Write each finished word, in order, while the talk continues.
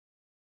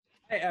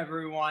Hey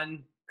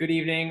everyone, good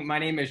evening. My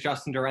name is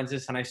Justin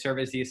Dorenzis and I serve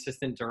as the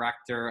Assistant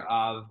Director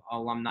of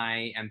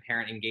Alumni and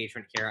Parent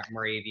Engagement here at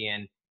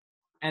Moravian.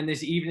 And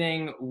this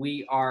evening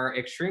we are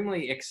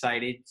extremely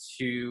excited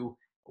to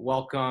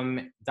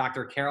welcome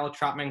Dr. Carol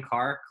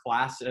Traupman-Carr,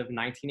 class of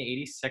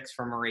 1986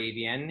 from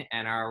Moravian,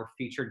 and our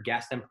featured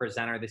guest and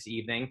presenter this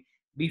evening.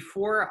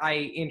 Before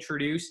I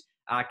introduce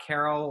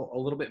Carol a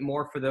little bit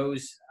more for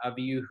those of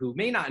you who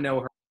may not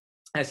know her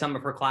as some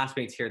of her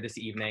classmates here this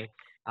evening,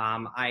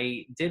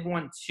 I did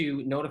want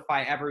to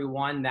notify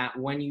everyone that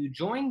when you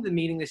joined the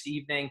meeting this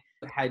evening,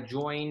 had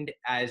joined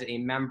as a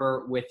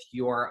member with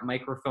your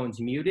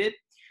microphones muted.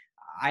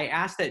 I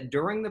asked that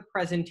during the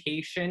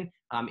presentation,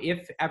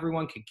 if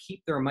everyone could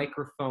keep their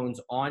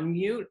microphones on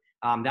mute,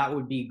 that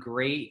would be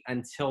great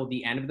until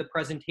the end of the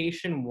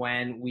presentation,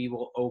 when we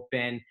will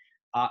open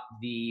up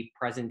the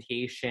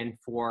presentation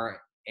for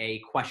a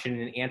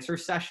question and answer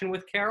session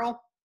with Carol.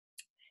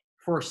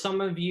 For some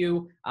of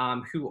you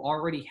who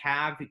already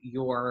have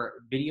your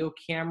video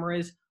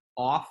cameras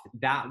off,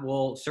 that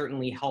will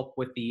certainly help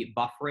with the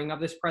buffering of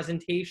this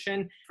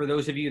presentation. For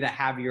those of you that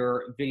have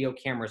your video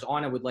cameras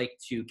on and would like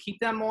to keep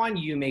them on,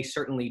 you may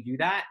certainly do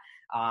that.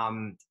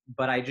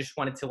 But I just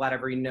wanted to let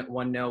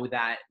everyone know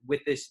that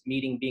with this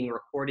meeting being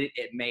recorded,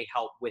 it may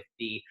help with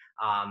the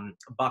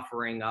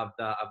buffering of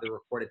the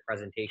recorded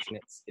presentation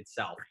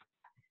itself.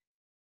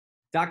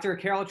 Dr.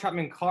 Carol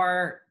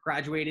Traupman-Carr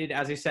graduated,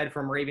 as I said,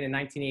 from Moravian in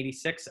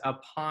 1986.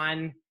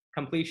 Upon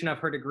completion of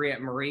her degree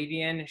at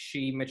Moravian,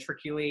 she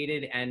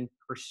matriculated and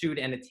pursued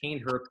and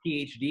attained her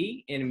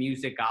PhD in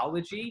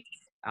musicology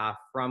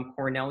from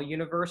Cornell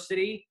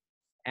University.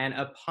 And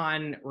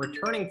upon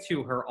returning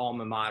to her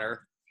alma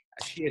mater,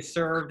 she has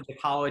served the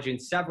college in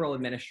several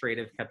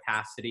administrative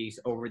capacities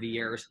over the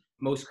years,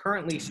 most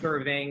currently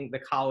serving the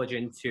college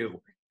in two: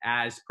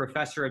 as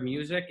professor of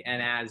music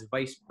and as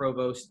vice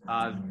provost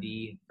of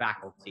the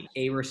faculty.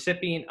 A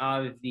recipient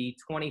of the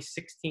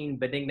 2016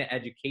 Benigna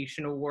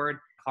Education Award,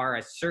 Carr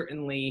has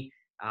certainly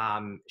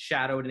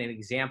shadowed an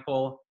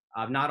example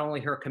of not only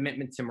her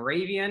commitment to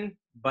Moravian,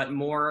 but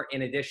more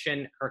in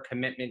addition, her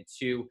commitment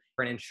to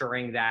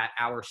ensuring that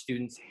our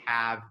students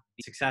have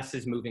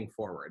successes moving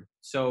forward.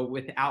 So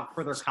without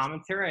further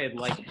commentary, I'd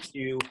like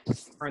to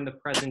turn the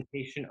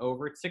presentation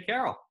over to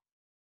Carol.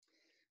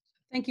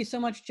 Thank you so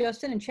much,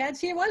 Justin. And Chad,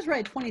 see, it was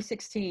right,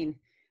 2016.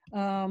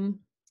 So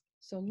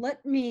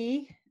let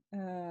me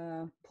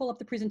pull up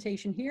the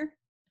presentation here.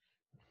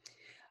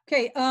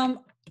 Okay,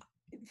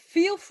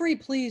 feel free,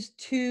 please,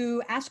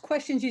 to ask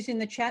questions using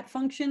the chat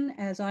function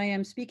as I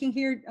am speaking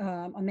here.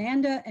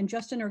 Amanda and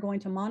Justin are going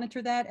to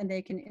monitor that, and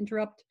they can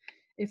interrupt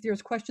if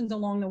there's questions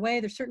along the way.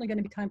 There's certainly going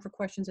to be time for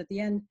questions at the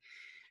end.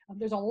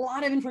 There's a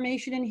lot of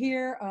information in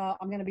here.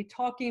 I'm going to be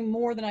talking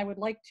more than I would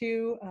like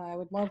to. I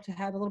would love to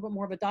have a little bit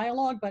more of a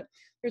dialogue, but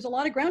there's a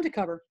lot of ground to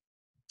cover.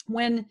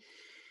 When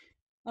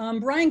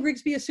Brian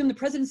Grigsby assumed the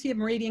presidency of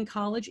Moravian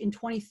College in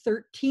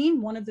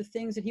 2013, one of the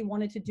things that he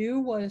wanted to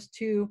do was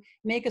to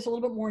make us a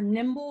little bit more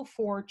nimble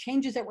for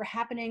changes that were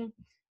happening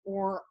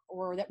or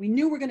that we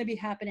knew were going to be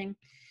happening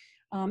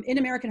in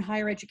American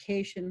higher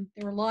education.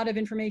 There were a lot of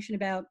information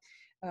about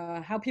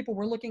how people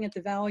were looking at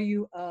the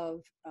value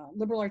of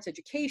liberal arts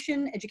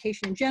education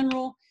in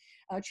general,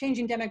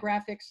 changing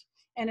demographics,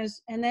 and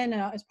then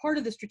as part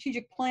of the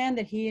strategic plan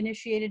that he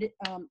initiated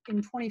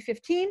in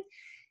 2015,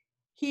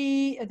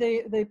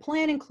 the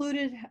plan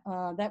included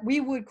that we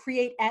would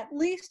create at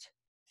least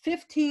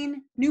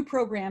 15 new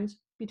programs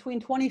between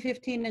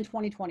 2015 and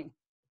 2020.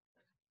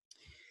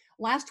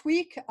 Last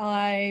week,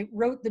 I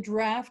wrote the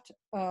draft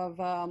of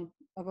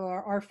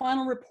our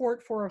final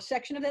report for a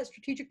section of that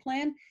strategic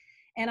plan.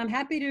 And I'm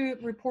happy to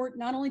report,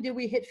 not only did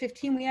we hit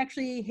 15, we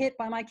actually hit,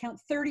 by my count,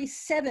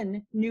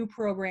 37 new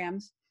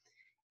programs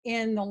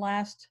in the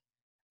last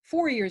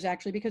 4 years,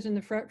 actually, because in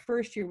the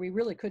first year, we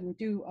really couldn't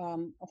do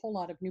a whole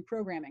lot of new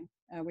programming.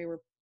 We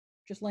were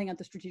just laying out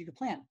the strategic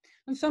plan.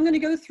 And so I'm going to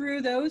go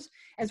through those,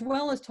 as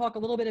well as talk a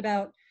little bit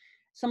about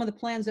some of the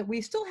plans that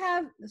we still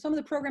have, some of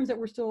the programs that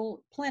we're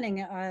still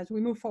planning as we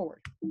move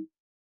forward.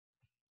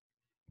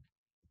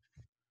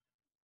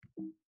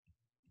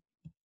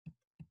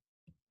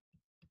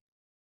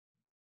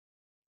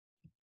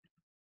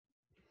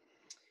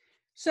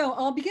 So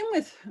I'll begin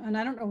with, and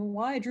I don't know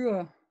why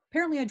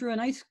apparently I drew a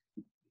nice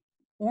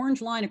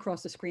orange line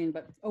across the screen,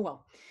 but oh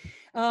well.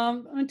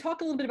 I'm going to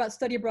talk a little bit about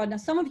study abroad. Now,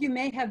 some of you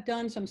may have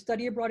done some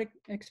study abroad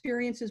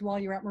experiences while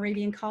you're at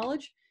Moravian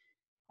College.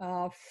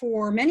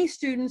 For many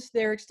students,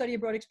 their study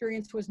abroad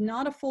experience was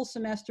not a full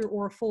semester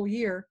or a full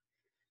year,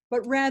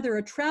 but rather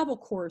a travel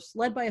course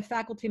led by a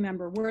faculty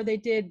member where they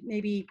did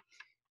maybe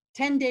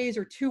 10 days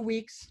or 2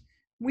 weeks.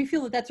 We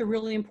feel that that's a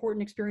really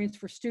important experience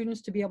for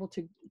students to be able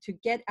to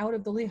get out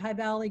of the Lehigh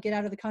Valley, get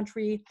out of the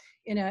country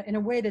in a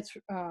way that's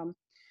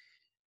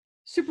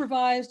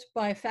supervised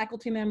by a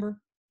faculty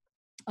member,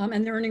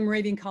 and they're earning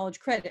Moravian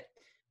College credit.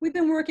 We've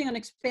been working on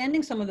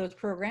expanding some of those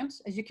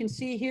programs. As you can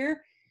see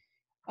here,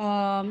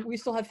 we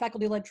still have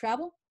faculty-led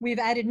travel. We've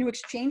added new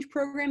exchange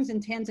programs in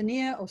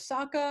Tanzania,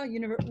 Osaka,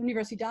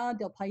 Universidad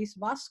del País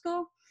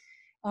Vasco,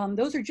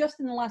 Those are just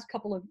in the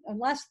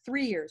last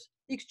 3 years.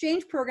 The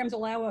exchange programs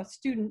allow a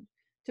student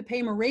to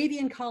pay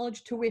Moravian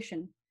College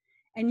tuition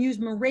and use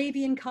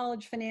Moravian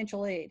College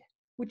financial aid,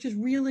 which is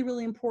really,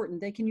 really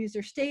important. They can use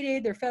their state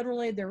aid, their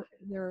federal aid,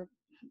 their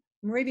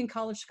Moravian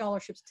College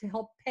scholarships to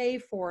help pay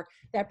for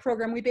that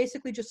program. We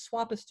basically just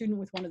swap a student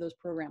with one of those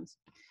programs.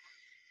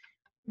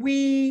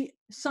 We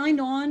signed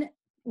on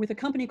with a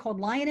company called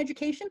Lion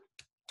Education,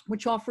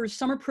 which offers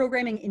summer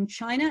programming in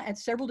China at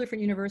several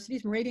different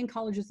universities. Moravian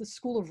College is the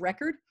school of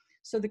record,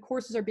 so the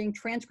courses are being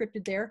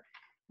transcripted there.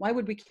 Why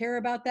would we care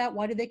about that?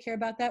 Why do they care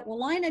about that? Well,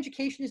 Lion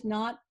Education is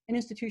not an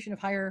institution of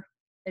higher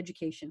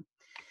education.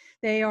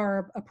 They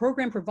are a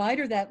program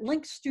provider that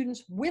links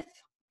students with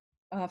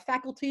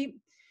faculty,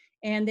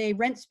 and they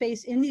rent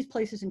space in these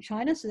places in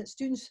China so that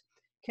students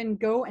can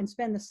go and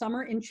spend the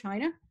summer in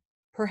China.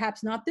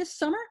 Perhaps not this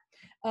summer,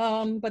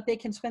 but they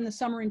can spend the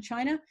summer in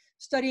China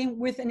studying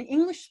with an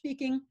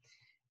English-speaking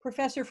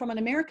professor from an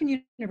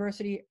American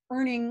university,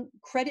 earning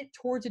credit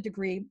towards a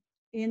degree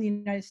in the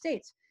United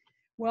States.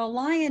 Well,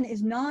 Lion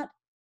is not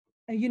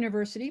a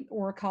university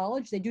or a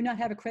college. They do not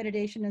have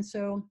accreditation, and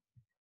so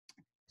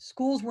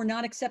schools were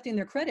not accepting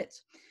their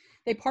credits.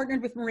 They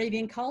partnered with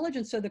Moravian College,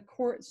 and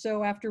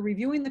so after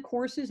reviewing the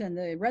courses and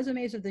the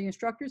resumes of the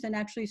instructors and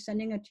actually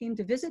sending a team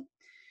to visit,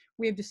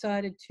 we have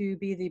decided to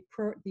be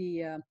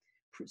the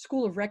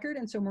school of record,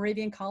 and so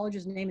Moravian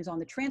College's name is on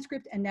the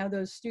transcript, and now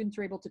those students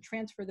are able to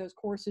transfer those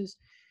courses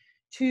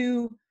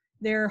to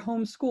their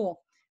home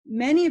school.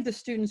 Many of the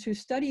students who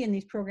study in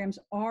these programs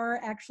are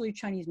actually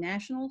Chinese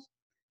nationals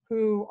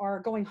who are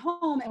going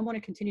home and want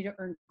to continue to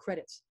earn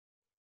credits.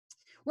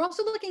 We're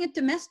also looking at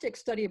domestic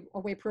study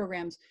away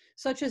programs,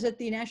 such as at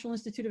the National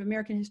Institute of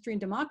American History and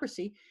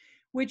Democracy,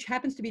 which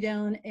happens to be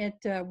down at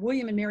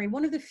William and Mary,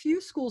 one of the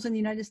few schools in the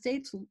United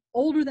States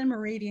older than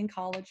Moravian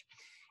College.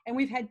 And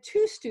we've had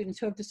 2 students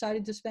who have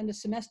decided to spend a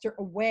semester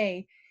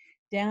away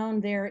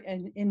down there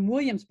in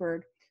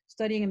Williamsburg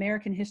studying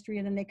American history,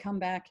 and then they come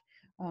back.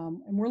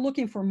 And we're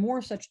looking for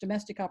more such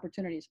domestic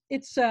opportunities.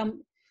 It's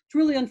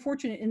really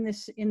unfortunate in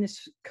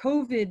this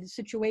COVID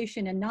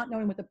situation and not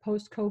knowing what the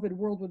post-COVID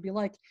world would be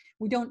like.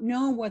 We don't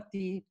know what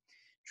the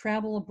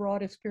travel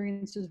abroad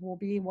experiences will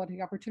be, what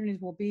the opportunities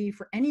will be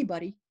for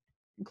anybody,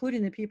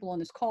 including the people on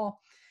this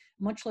call,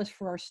 much less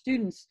for our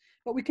students.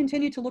 But we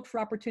continue to look for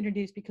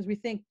opportunities because we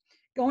think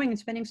going and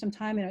spending some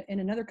time in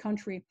another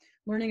country,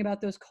 learning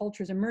about those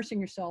cultures, immersing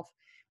yourself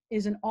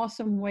is an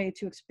awesome way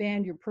to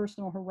expand your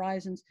personal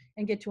horizons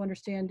and get to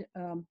understand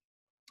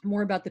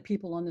more about the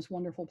people on this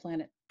wonderful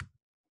planet.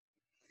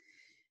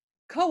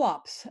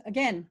 Co-ops,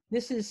 again,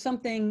 this is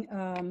something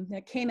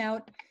that came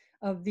out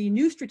of the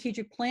new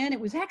strategic plan. It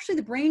was actually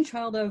the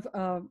brainchild of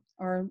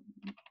our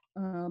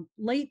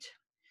late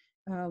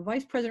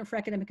Vice President for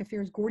Academic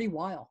Affairs, Gordy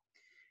Weil.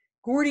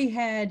 Gordy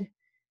had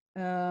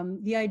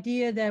the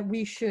idea that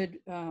we should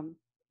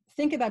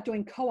think about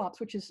doing co-ops,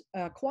 which is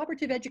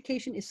cooperative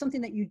education is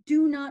something that you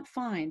do not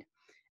find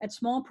at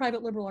small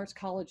private liberal arts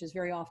colleges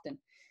very often.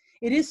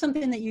 It is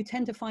something that you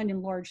tend to find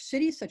in large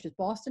cities such as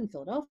Boston,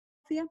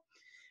 Philadelphia.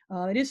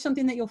 It is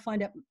something that you'll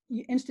find at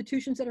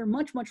institutions that are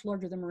much, much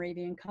larger than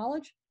Moravian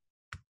College.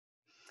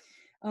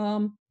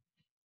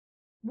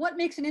 What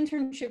makes an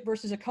internship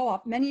versus a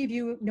co-op? Many of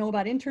you know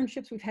about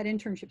internships. We've had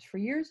internships for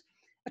years.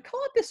 A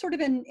co-op is sort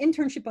of an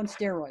internship on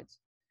steroids.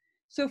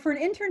 So for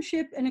an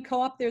internship and a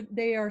co-op,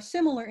 they are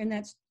similar in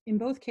that in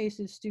both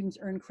cases, students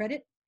earn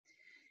credit.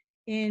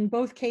 In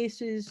both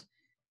cases,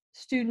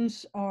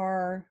 students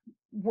are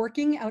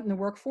working out in the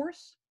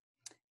workforce.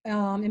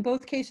 In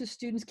both cases,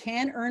 students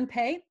can earn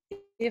pay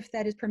if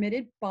that is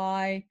permitted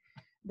by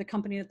the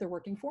company that they're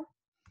working for.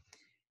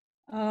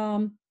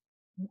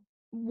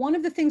 One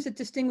of the things that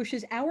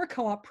distinguishes our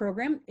co-op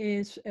program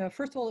is,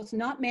 first of all, it's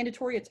not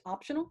mandatory, it's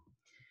optional.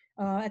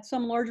 At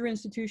some larger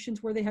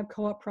institutions where they have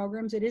co-op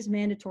programs, it is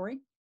mandatory.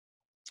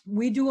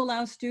 We do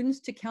allow students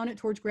to count it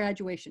towards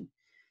graduation.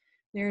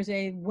 There's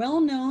a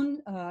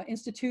well-known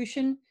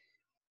institution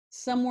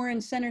somewhere in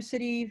Center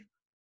City,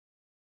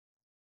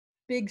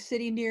 big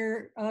city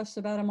near us,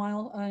 about an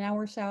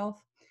hour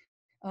south.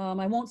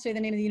 I won't say the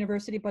name of the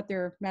university, but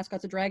their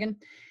mascot's a dragon.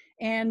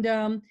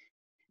 And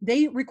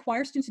they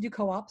require students to do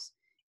co-ops.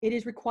 It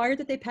is required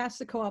that they pass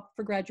the co-op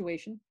for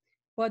graduation,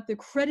 but the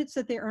credits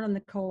that they earn on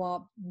the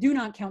co-op do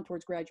not count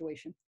towards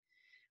graduation.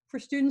 For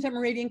students at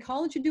Moravian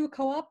College who do a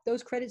co-op,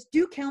 those credits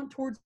do count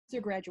towards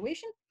their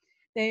graduation.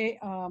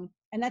 And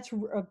that's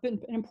been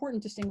an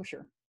important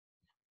distinguisher.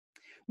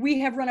 We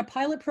have run a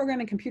pilot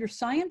program in computer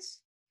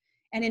science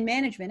and in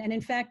management. And in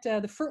fact,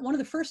 one of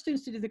the first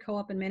students to do the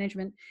co-op in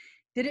management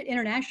did it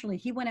internationally.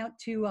 He went out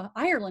to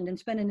Ireland and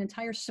spent an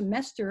entire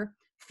semester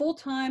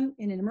full-time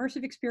in an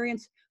immersive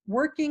experience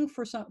working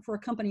for a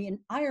company in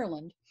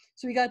Ireland.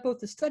 So he got both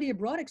the study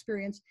abroad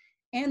experience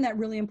and that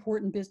really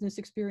important business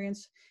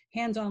experience,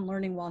 hands-on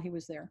learning while he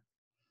was there.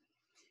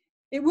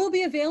 It will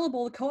be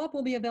available, the co-op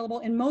will be available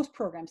in most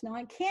programs. Now,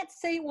 I can't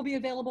say it will be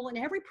available in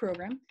every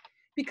program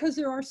because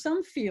there are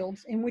some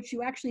fields in which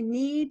you actually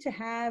need to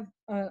have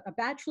a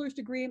bachelor's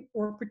degree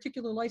or a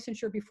particular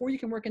licensure before you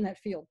can work in that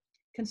field.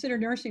 Consider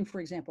nursing,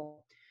 for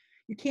example.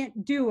 You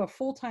can't do a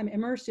full-time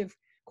immersive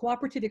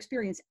cooperative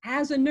experience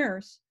as a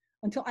nurse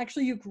until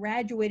actually you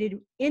graduated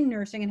in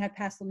nursing and have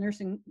passed the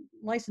nursing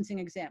licensing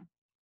exam.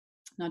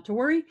 Not to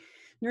worry,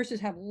 nurses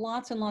have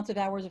lots and lots of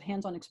hours of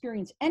hands-on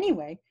experience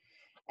anyway,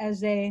 as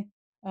they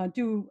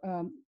do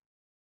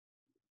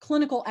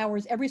clinical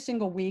hours every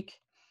single week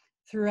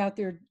throughout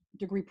their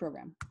degree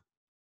program.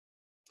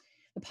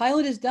 The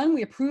pilot is done.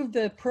 We approved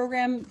the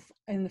program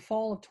in the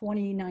fall of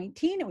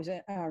 2019. It was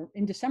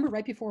in December,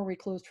 right before we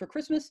closed for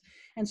Christmas.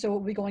 And so it will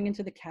be going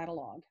into the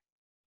catalog.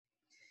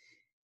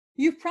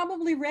 You've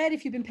probably read,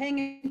 if you've been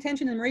paying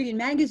attention in Moravian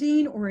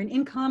Magazine or in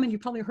Income, and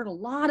you've probably heard a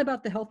lot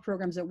about the health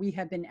programs that we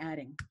have been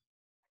adding.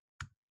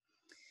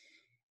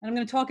 And I'm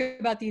going to talk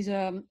about these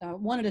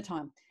one at a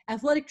time.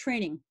 Athletic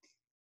training.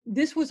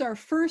 This was our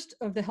first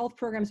of the health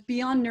programs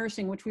beyond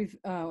nursing, which we've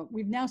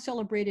now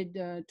celebrated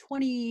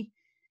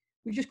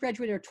we just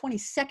graduated our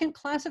 22nd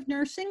class of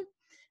nursing,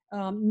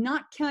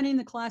 not counting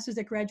the classes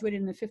that graduated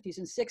in the 50s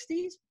and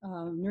 60s.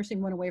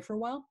 Nursing went away for a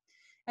while.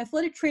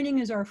 Athletic training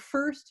is our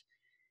first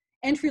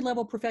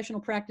entry-level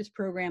professional practice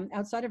program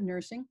outside of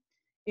nursing.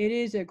 It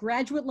is a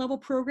graduate level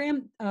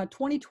program.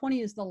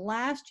 2020 is the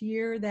last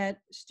year that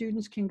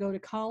students can go to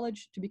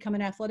college to become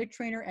an athletic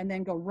trainer and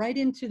then go right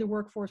into the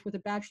workforce with a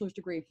bachelor's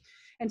degree.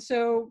 And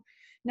so,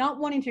 not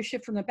wanting to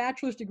shift from the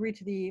bachelor's degree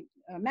to the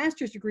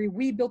master's degree,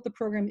 we built the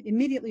program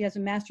immediately as a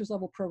master's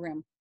level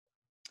program.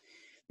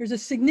 There's a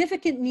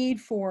significant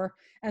need for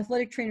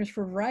athletic trainers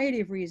for a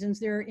variety of reasons.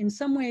 They're in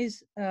some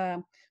ways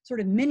sort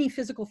of mini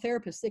physical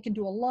therapists. They can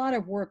do a lot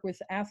of work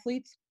with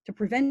athletes to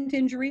prevent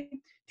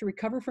injury, to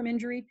recover from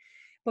injury.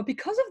 But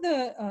because of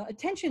the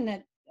attention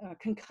that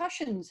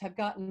concussions have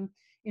gotten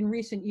in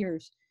recent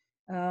years,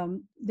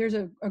 there's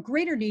a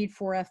greater need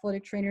for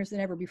athletic trainers than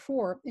ever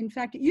before. In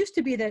fact, it used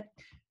to be that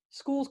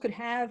schools could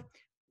have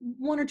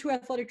 1 or 2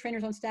 athletic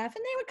trainers on staff,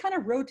 and they would kind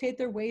of rotate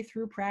their way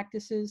through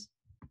practices.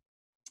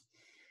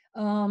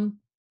 And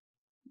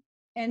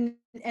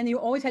you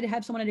always had to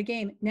have someone at a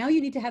game. Now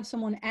you need to have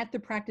someone at the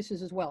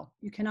practices as well.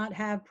 You cannot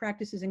have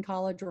practices in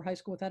college or high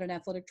school without an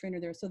athletic trainer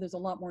there, so there's a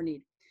lot more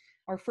need.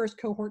 Our first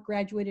cohort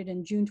graduated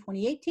in June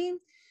 2018.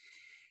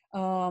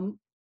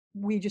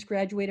 We just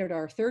graduated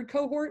our 3rd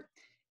cohort.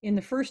 In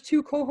the first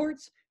 2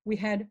 cohorts, we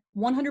had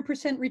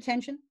 100%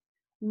 retention,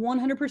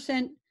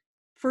 100%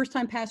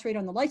 first-time pass rate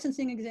on the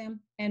licensing exam,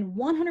 and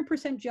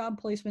 100% job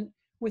placement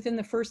within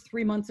the first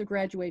 3 months of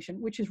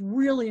graduation, which is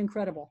really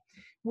incredible.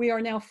 We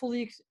are now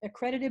fully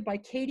accredited by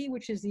CATIE,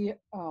 which is the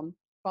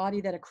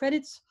body that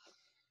accredits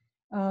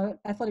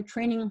athletic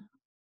training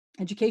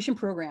education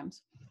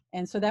programs.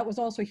 And so that was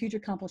also a huge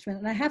accomplishment.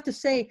 And I have to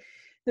say,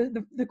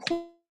 the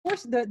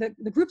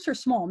groups are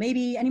small,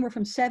 maybe anywhere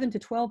from 7 to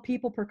 12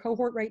 people per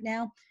cohort right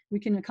now. We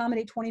can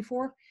accommodate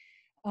 24.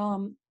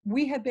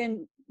 We have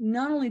been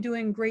not only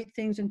doing great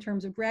things in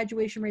terms of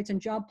graduation rates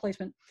and job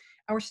placement,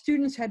 our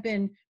students have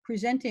been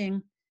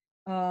presenting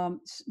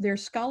their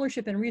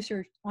scholarship and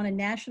research on a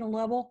national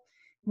level.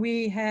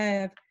 We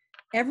have,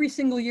 every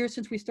single year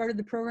since we started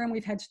the program,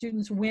 we've had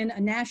students win a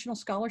national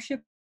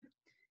scholarship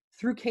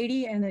through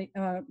CATIE and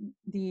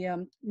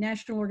the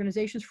national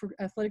organizations for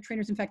athletic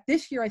trainers. In fact,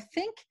 this year, I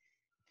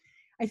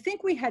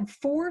think we had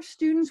 4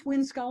 students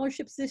win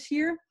scholarships this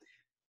year,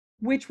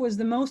 which was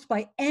the most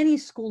by any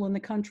school in the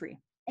country,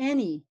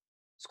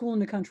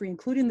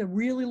 including the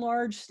really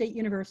large state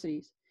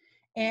universities.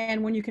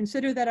 And when you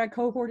consider that our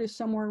cohort is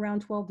somewhere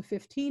around 12 to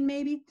 15,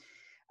 maybe,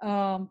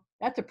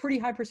 that's a pretty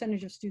high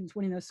percentage of students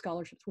winning those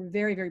scholarships. We're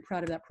very, very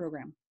proud of that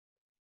program.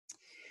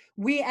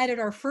 We added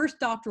our first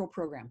doctoral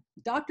program.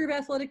 Doctor of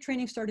Athletic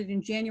Training started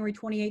in January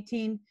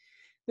 2018.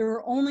 There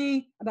are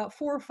only about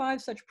 4 or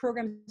 5 such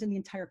programs in the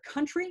entire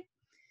country.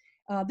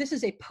 This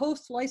is a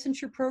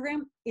post-licensure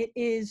program. It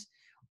is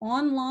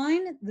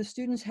online. The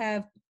students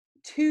have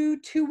 2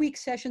 two-week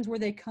sessions where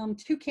they come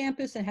to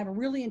campus and have a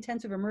really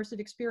intensive immersive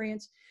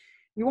experience.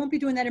 We won't be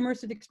doing that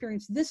immersive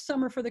experience this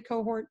summer for the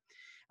cohort,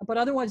 but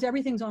otherwise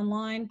everything's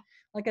online.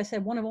 Like I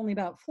said, one of only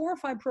about 4 or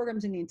 5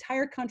 programs in the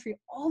entire country.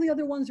 All the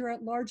other ones are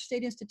at large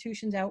state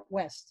institutions out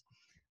west.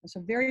 So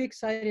very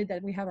excited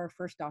that we have our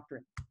first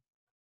doctorate.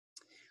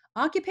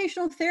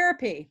 Occupational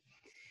therapy.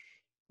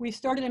 We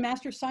started a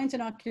Master of Science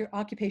in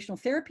Occupational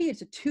Therapy.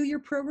 It's a 2-year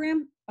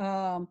program.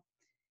 Our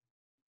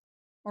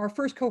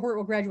first cohort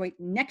will graduate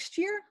next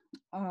year.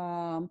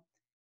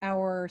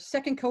 Our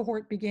second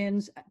cohort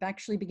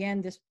actually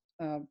began this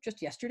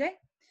just yesterday.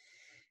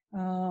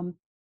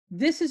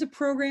 This is a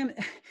program,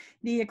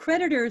 the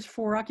accreditors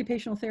for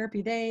occupational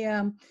therapy, they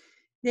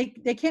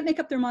can't make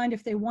up their mind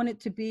if they want it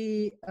to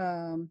be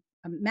a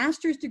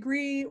master's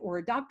degree or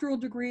a doctoral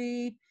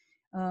degree.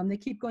 They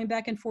keep going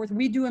back and forth.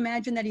 We do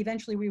imagine that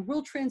eventually we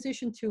will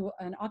transition to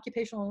an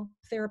occupational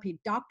therapy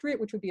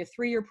doctorate, which would be a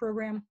 3-year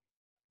program.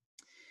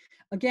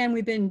 Again,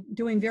 we've been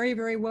doing very,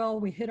 very well.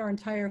 We hit our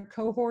entire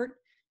cohort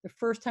the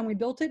first time we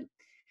built it.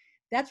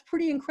 That's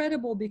pretty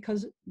incredible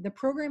because the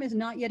program is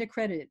not yet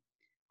accredited.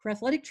 For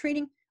athletic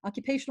training,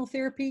 occupational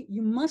therapy,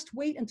 you must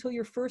wait until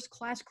your first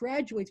class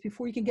graduates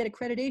before you can get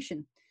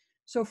accreditation.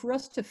 So for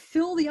us to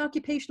fill the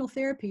occupational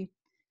therapy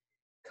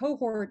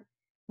cohort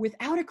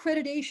without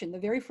accreditation the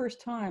very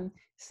first time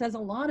says a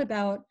lot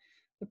about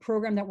the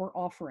program that we're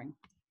offering.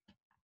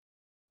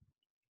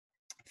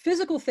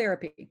 Physical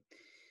therapy.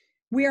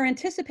 We are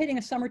anticipating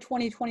a summer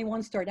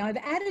 2021 start. Now,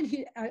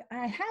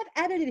 I have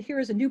added it here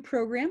as a new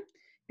program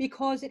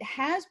because it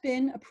has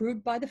been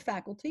approved by the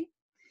faculty.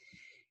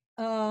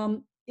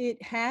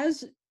 It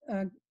has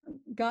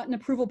gotten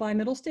approval by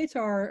Middle States,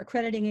 our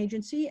accrediting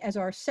agency, as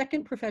our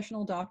second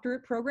professional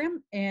doctorate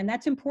program. And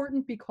that's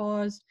important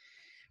because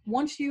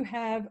once you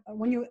have,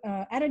 when you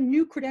add a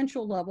new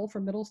credential level for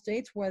Middle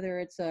States, whether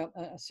it's a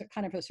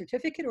kind of a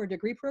certificate or a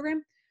degree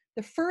program,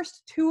 the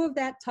first two of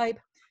that type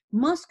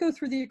must go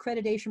through the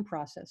accreditation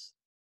process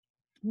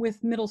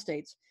with Middle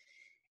States.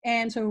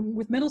 And so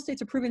with Middle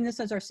States approving this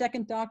as our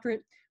second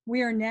doctorate,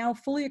 we are now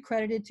fully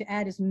accredited to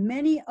add as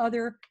many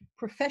other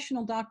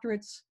professional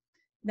doctorates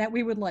that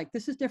we would like.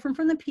 This is different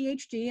from the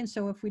PhD. And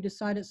so if we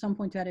decide at some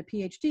point to add a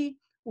PhD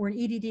or an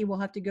EDD, we'll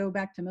have to go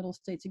back to Middle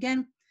States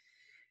again.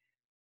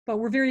 But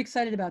we're very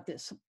excited about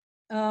this.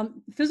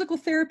 Physical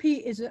therapy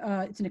is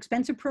it's an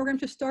expensive program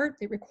to start.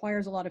 It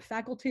requires a lot of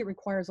faculty. It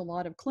requires a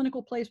lot of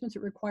clinical placements.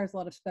 It requires a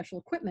lot of special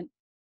equipment.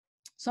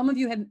 Some of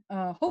you have,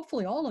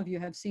 hopefully all of you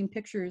have seen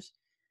pictures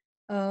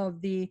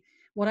of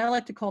what I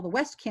like to call the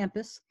West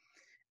Campus.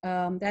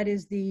 That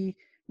is the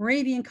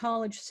Moravian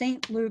College,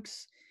 St.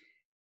 Luke's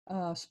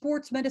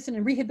Sports Medicine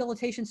and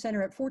Rehabilitation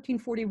Center at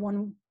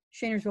 1441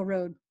 Shainersville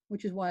Road,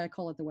 which is why I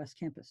call it the West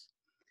Campus.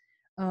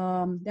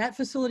 That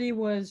facility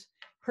was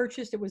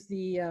purchased. It was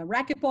the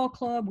racquetball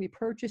club. We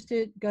purchased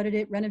it, gutted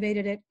it,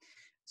 renovated it,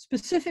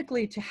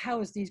 specifically to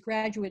house these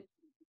graduate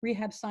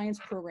rehab science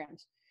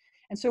programs.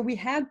 And so we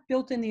have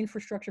built in the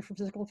infrastructure for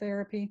physical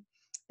therapy.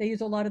 They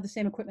use a lot of the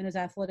same equipment as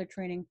athletic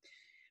training.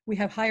 We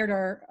have hired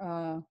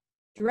our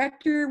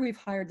director. We've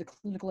hired the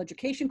clinical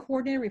education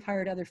coordinator. We've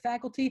hired other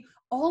faculty.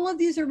 All of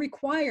these are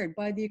required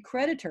by the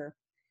accreditor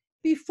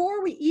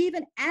before we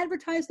even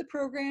advertise the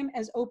program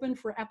as open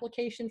for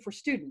application for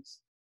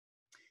students.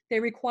 They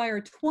require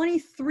a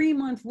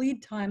 23-month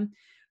lead time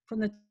from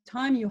the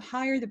time you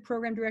hire the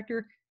program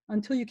director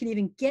until you can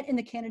even get in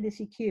the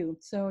candidacy queue.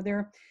 So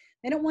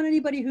they don't want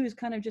anybody who's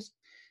kind of just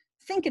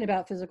thinking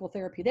about physical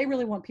therapy. They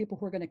really want people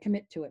who are going to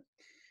commit to it.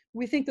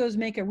 We think those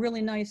make a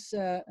really nice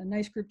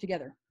group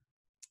together.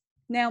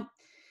 Now,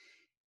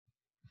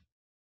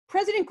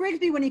 President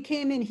Grigsby, when he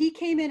came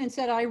in and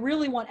said, I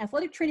really want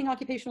athletic training,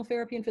 occupational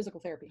therapy, and physical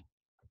therapy.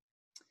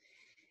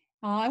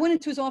 I went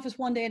into his office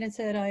one day and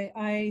said,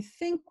 I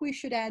think we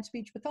should add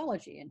speech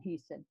pathology. And he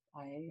said,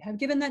 I have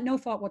given that no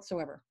thought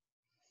whatsoever.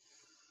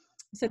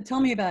 He said, tell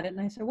me about it.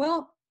 And I said,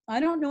 well, I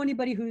don't know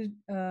anybody who's,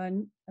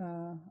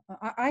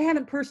 I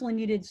haven't personally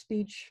needed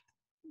speech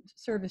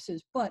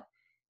services, but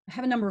I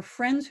have a number of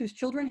friends whose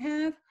children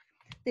have.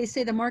 They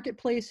say the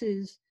marketplace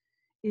is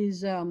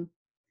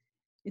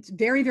it's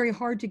very, very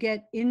hard to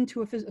get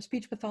into a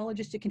speech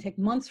pathologist. It can take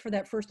months for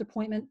that first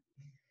appointment.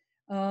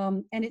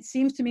 And it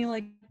seems to me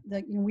like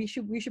we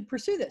should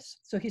pursue this.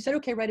 So he said,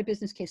 okay, write a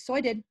business case. So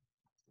I did.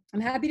 I'm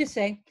happy to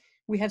say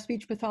we have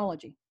speech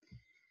pathology.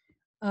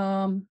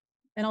 And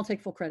I'll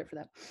take full credit for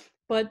that.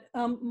 But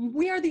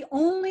we are the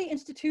only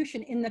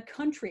institution in the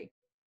country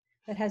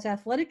that has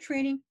athletic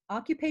training,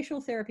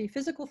 occupational therapy,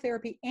 physical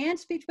therapy, and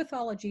speech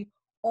pathology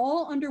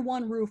all under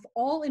one roof,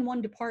 all in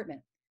one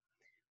department.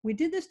 We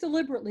did this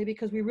deliberately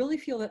because we really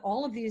feel that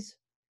all of these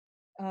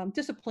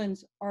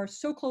disciplines are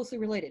so closely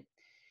related.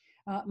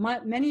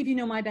 Many of you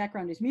know my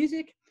background is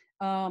music.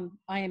 I've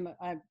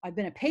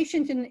been a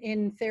patient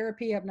in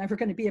therapy. I'm never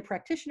going to be a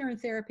practitioner in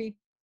therapy.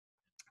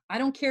 I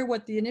don't care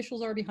what the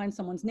initials are behind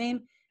someone's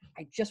name.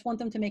 I just want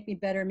them to make me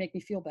better, make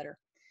me feel better.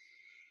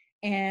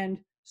 And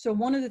so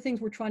one of the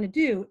things we're trying to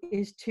do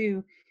is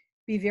to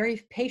be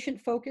very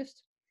patient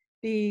focused,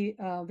 be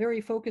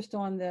very focused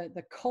on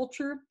the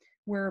culture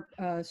where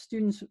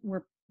students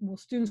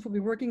will be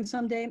working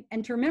someday,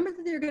 and to remember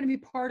that they're going to be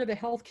part of a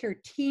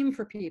healthcare team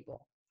for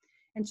people.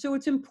 And so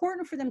it's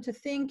important for them to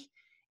think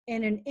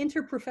in an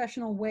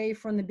interprofessional way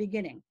from the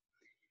beginning.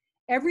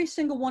 Every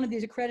single one of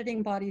these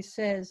accrediting bodies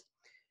says,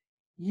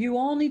 you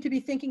all need to be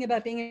thinking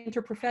about being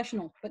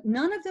interprofessional, but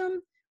none of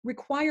them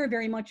require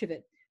very much of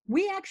it.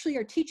 We actually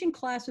are teaching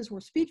classes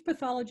where speech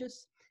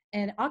pathologists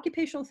and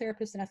occupational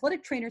therapists and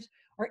athletic trainers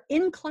are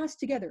in class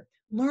together,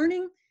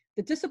 learning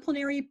the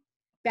disciplinary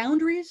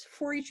boundaries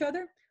for each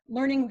other,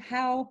 learning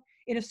how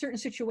in a certain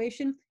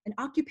situation, an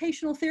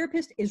occupational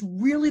therapist is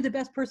really the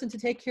best person to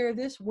take care of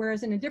this,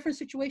 whereas in a different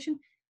situation,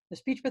 the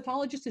speech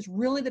pathologist is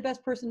really the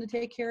best person to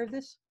take care of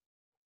this.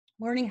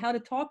 Learning how to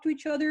talk to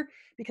each other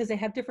because they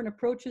have different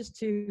approaches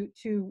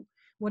to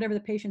whatever the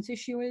patient's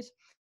issue is.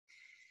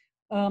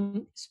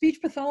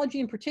 Speech pathology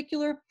in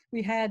particular,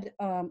 we had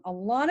a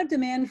lot of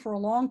demand for a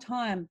long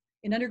time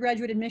in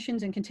undergraduate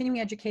admissions and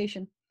continuing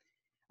education.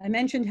 I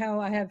mentioned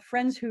how I have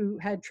friends who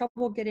had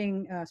trouble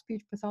getting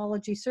speech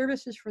pathology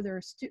services for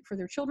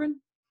their children.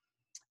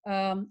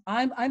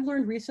 I've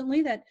learned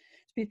recently that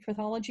speech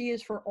pathology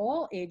is for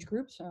all age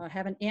groups. I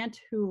have an aunt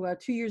who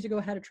 2 years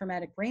ago had a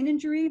traumatic brain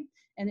injury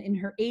and in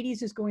her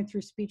 80s is going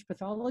through speech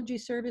pathology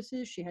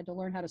services. She had to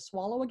learn how to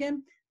swallow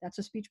again. That's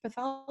a speech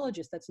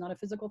pathologist. That's not a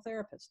physical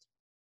therapist.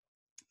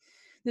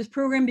 This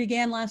program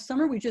began last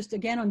summer. We just,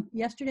 again, on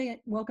yesterday,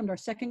 welcomed our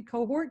second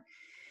cohort.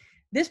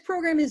 This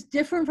program is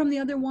different from the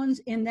other ones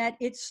in that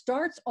it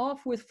starts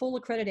off with full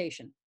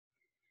accreditation.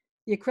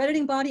 The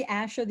accrediting body,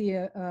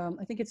 ASHA,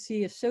 I think it's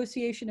the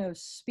Association of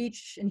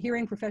Speech and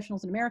Hearing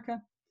Professionals in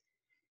America,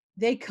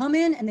 they come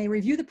in and they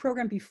review the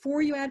program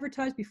before you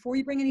advertise, before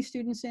you bring any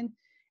students in,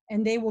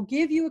 and they will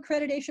give you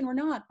accreditation or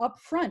not up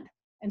front.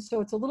 And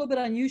so it's a little bit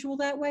unusual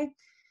that way.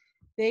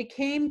 They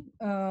came,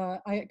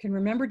 I can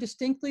remember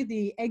distinctly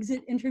the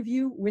exit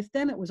interview with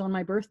them. It was on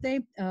my birthday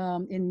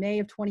in May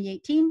of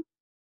 2018.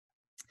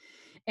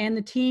 And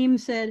the team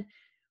said,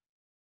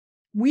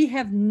 we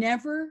have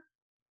never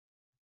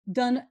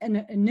done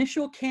an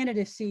initial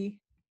candidacy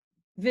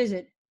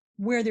visit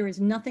where there is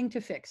nothing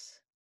to fix.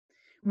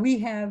 We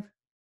have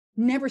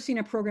never seen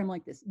a program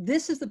like this.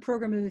 This is the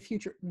program of the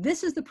future.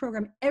 This is the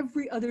program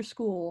every other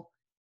school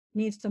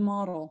needs to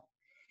model.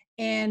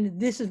 And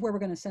this is where we're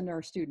going to send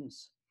our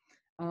students.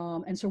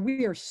 And so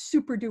we are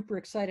super duper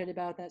excited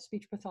about that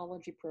speech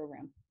pathology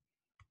program.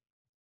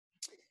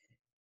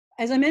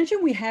 As I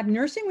mentioned, we have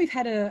nursing. We've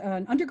had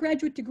an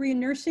undergraduate degree in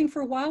nursing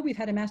for a while. We've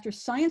had a master's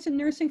of science in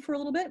nursing for a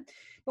little bit,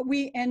 but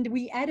we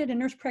added a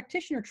nurse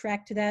practitioner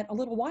track to that a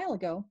little while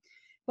ago.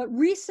 But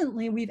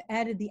recently we've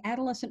added the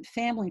adolescent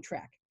family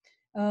track.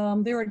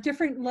 There are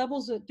different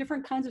levels of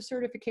different kinds of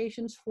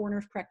certifications for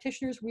nurse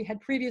practitioners. We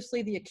had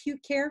previously the acute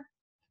care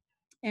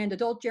and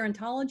adult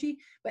gerontology,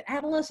 but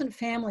adolescent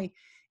family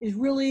is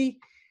really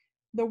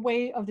the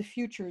way of the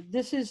future.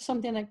 This is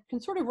something that can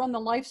sort of run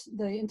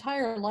the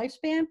entire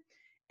lifespan.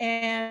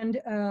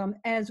 And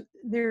as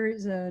there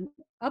is an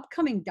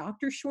upcoming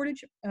doctor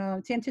shortage,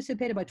 it's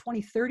anticipated by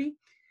 2030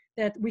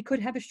 that we could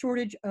have a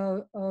shortage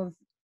of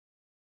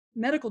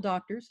medical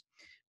doctors,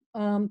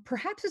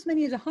 perhaps as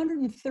many as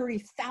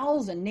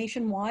 130,000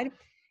 nationwide.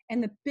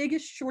 And the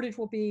biggest shortage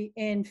will be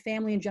in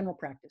family and general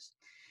practice.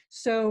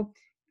 So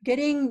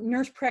getting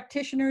nurse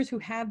practitioners who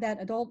have that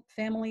adult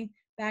family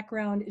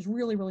background is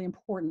really, really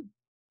important.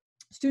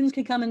 Students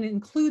can come and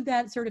include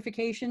that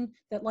certification,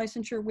 that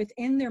licensure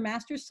within their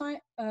master's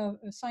science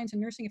and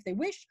nursing if they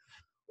wish,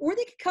 or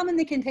they can come and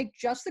they can take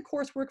just the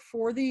coursework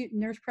for the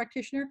nurse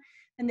practitioner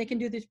and they can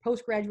do these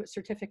postgraduate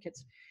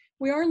certificates.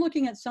 We are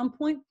looking at some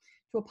point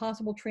to a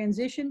possible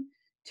transition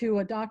to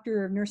a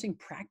doctor of nursing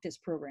practice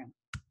program.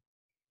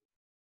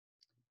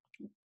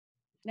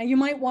 Now you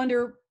might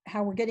wonder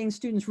how we're getting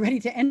students ready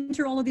to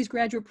enter all of these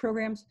graduate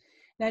programs.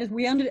 That is,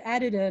 we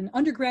added an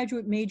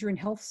undergraduate major in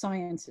health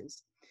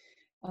sciences.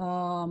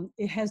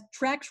 It has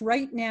tracks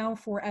right now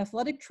for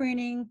athletic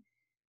training,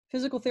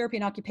 physical therapy,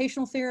 and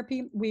occupational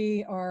therapy.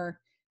 We are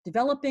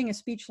developing a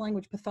speech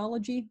language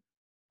pathology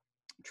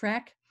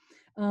track.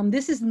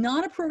 This is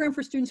not a program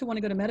for students who want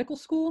to go to medical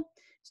school.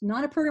 It's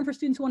not a program for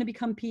students who want to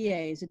become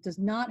PAs. It does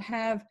not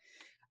have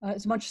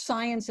as much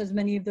science as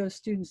many of those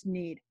students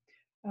need.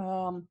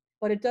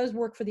 But it does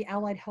work for the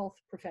allied health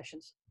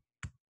professions.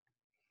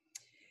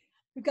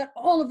 We've got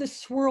all of this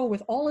swirl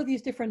with all of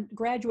these different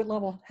graduate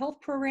level health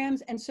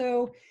programs. And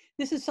so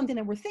this is something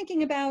that we're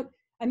thinking about.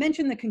 I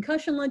mentioned the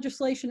concussion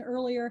legislation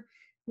earlier.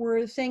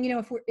 We're saying, you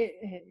know,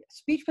 if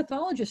speech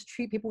pathologists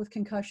treat people with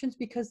concussions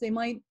because they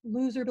might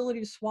lose their ability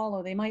to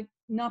swallow. They might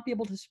not be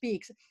able to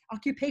speak.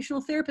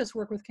 Occupational therapists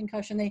work with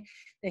concussion. They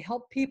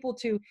help people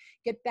to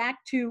get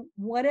back to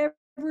whatever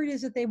it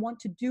is that they want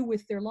to do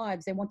with their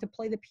lives. They want to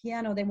play the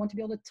piano. They want to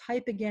be able to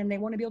type again. They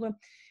want to be able to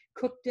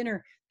cook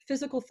dinner.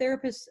 Physical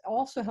therapists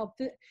also help.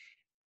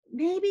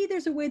 Maybe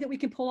there's a way that we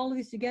can pull all of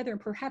these together and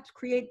perhaps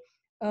create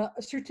a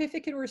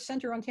certificate or a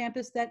center on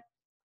campus that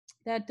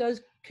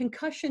does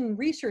concussion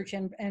research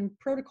and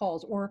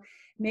protocols, or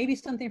maybe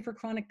something for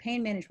chronic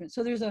pain management.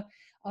 So there's a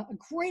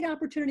great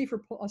opportunity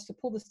for us to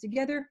pull this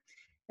together,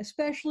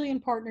 especially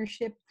in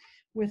partnership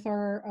with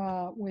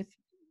with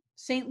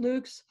St.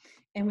 Luke's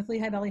and with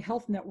Lehigh Valley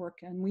Health Network.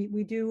 And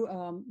we do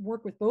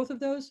work with both of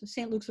those.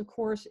 St. Luke's, of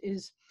course,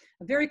 is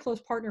a very close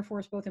partner for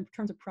us, both in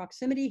terms of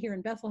proximity here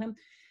in Bethlehem.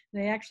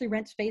 They actually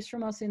rent space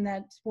from us in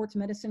that sports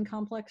medicine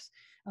complex,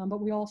 but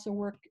we also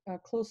work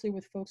closely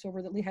with folks over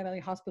at Lehigh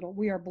Valley Hospital.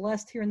 We are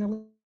blessed here in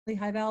the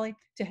Lehigh Valley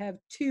to have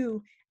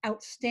two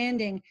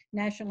outstanding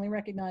nationally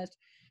recognized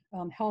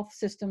health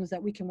systems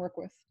that we can work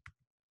with.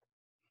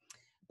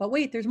 But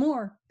wait, there's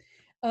more.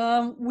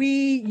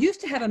 We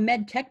used to have a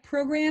med tech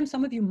program.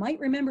 Some of you might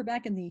remember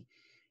back in the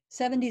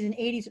 70s and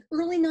 80s,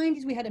 early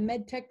 90s, we had a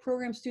med tech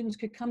program. Students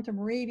could come to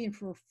Moravian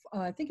for,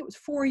 I think it was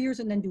 4 years,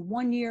 and then do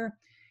 1 year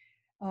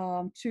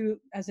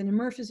as an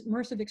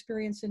immersive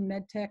experience in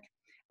med tech.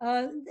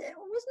 There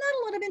was not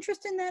a lot of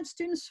interest in that.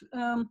 Students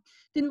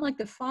didn't like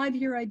the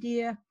 5-year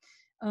idea.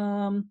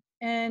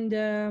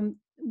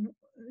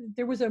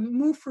 There was a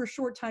move for a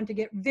short time to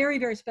get very,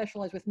 very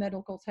specialized with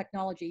medical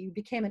technology. You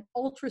became an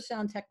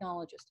ultrasound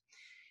technologist.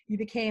 You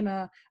became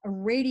a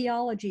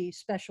radiology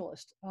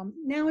specialist.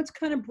 Now it's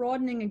kind of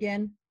broadening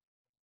again.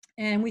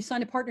 And we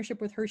signed a partnership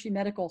with Hershey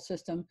Medical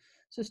System.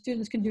 So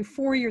students can do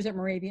 4 years at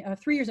Moravian,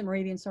 3 years at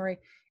Moravian, sorry,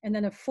 and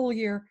then a full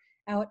year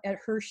out at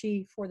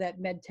Hershey for that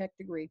med tech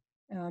degree.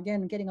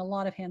 Again, getting a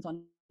lot of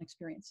hands-on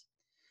experience.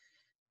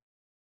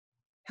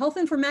 Health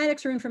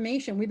informatics or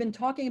information. We've been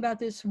talking about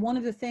this. One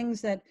of the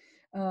things that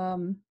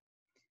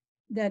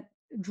that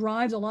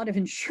drives a lot of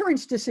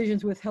insurance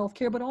decisions with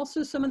healthcare, but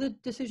also some of the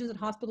decisions that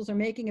hospitals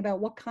are making about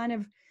what kind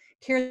of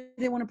care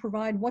they want to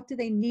provide. What do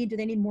they need? Do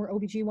they need more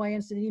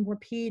OBGYNs? Do they need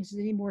more peds? Do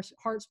they need more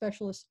heart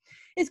specialists?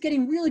 It's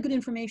getting really good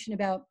information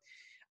about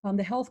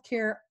the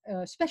healthcare,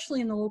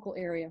 especially in the local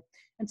area.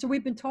 And so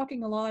we've been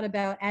talking a lot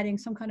about adding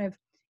some kind of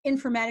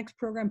informatics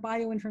program,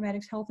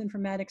 bioinformatics, health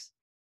informatics.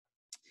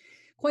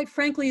 Quite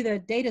frankly, the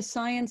data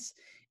science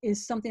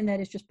is something that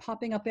is just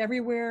popping up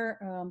everywhere.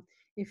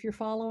 If you're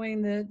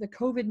following the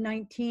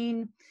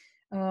COVID-19,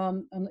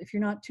 if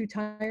you're not too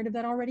tired of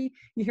that already,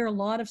 you hear a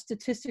lot of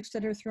statistics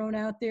that are thrown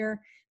out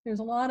there. There's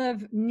a lot of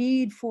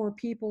need for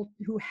people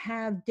who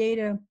have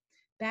data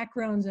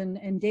backgrounds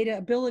and data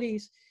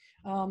abilities.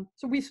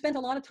 So we've spent a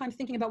lot of time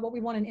thinking about what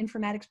we want an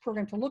informatics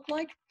program to look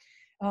like.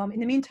 In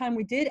the meantime,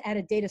 we did add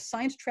a data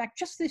science track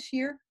just this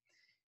year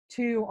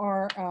to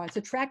our, it's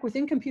a track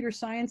within computer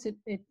science.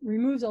 It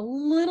removes a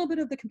little bit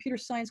of the computer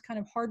science kind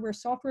of hardware,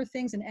 software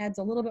things and adds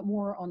a little bit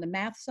more on the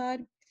math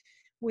side.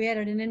 We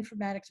added an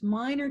informatics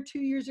minor 2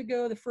 years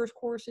ago. The first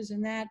courses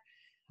in that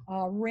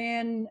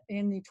ran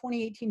in the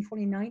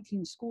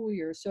 2018-2019 school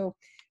year. So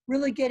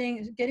really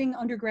getting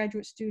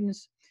undergraduate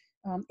students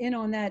in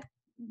on that,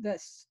 the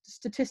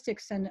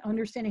statistics and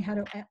understanding how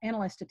to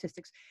analyze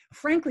statistics.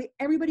 Frankly,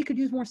 everybody could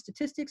use more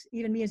statistics.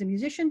 Even me as a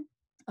musician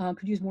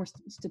could use more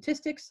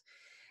statistics.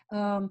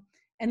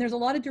 And there's a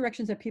lot of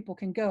directions that people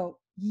can go.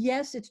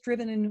 Yes, it's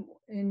driven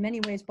in many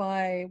ways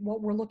by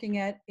what we're looking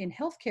at in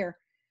healthcare,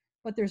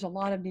 but there's a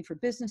lot of need for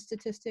business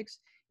statistics.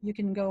 You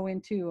can go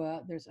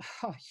into, there's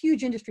a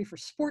huge industry for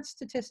sports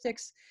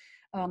statistics,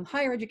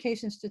 higher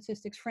education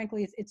statistics.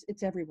 Frankly,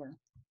 it's everywhere.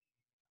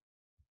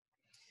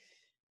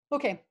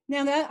 Okay,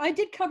 now that I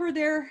did cover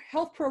their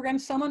health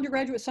programs, some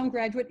undergraduate, some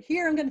graduate.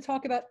 Here I'm going to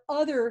talk about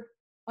other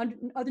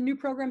new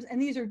programs, and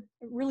these are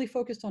really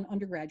focused on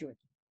undergraduate.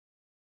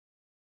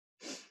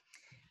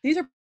 These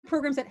are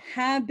programs that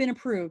have been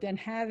approved and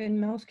have in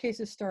most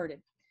cases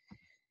started.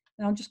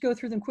 And I'll just go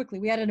through them quickly.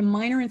 We added a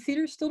minor in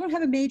theater, still don't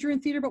have a major in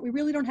theater, but we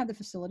really don't have the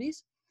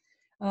facilities.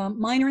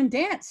 Minor in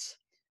dance.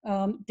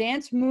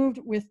 Dance moved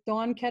with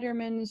Dawn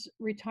Ketterman's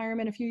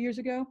retirement a few years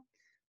ago.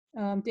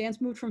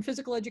 Dance moved from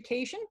physical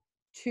education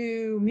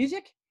to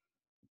music.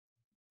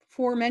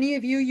 For many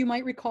of you, you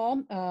might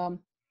recall,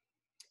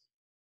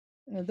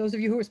 those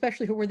of you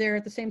especially who were there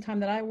at the same time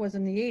that I was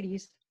in the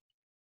 80s,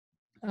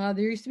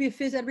 there used to be a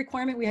phys ed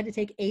requirement. We had to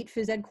take 8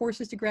 phys ed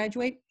courses to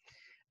graduate.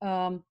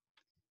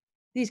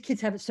 These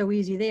kids have it so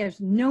easy. They have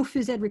no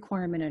phys ed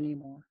requirement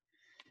anymore.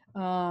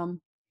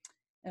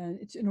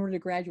 It's in order to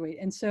graduate.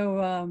 And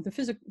so the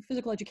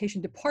physical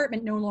education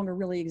department no longer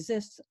really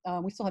exists.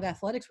 We still have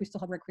athletics. We still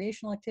have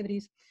recreational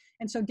activities.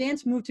 And so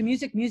dance moved to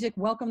music. Music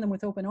welcomed them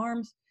with open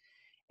arms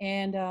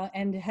and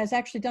has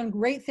actually done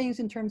great things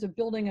in terms of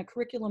building a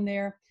curriculum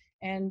there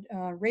and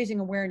raising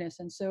awareness.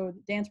 And so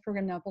the dance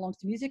program now belongs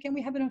to music, and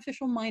we have an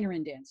official minor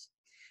in dance.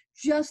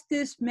 Just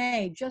this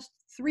May, just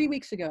 3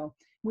 weeks ago,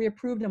 we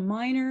approved a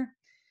minor,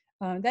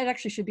 that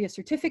actually should be a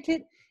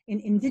certificate in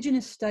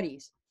Indigenous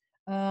Studies.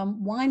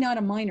 Why not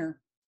a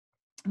minor?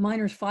 A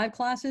minor is 5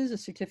 classes, a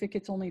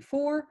certificate's only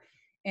 4,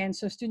 and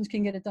so students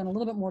can get it done a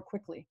little bit more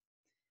quickly.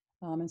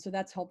 And so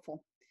that's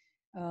helpful.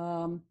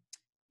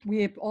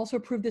 We have also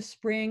approved this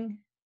spring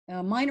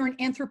a minor in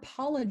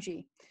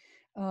anthropology.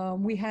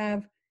 We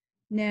have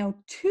now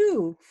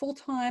 2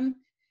 full-time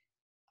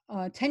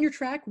tenure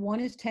track.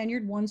 One is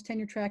tenured, one's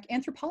tenure track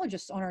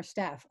anthropologists on our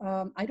staff.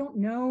 I don't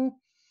know.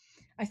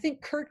 I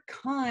think Kurt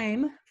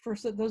Keim, for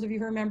those of you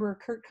who remember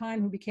Kurt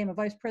Keim, who became a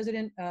vice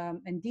president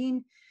and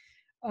dean,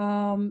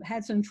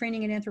 had some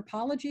training in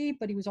anthropology,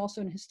 but he was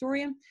also an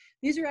historian.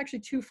 These are actually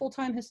 2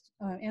 full-time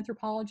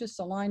anthropologists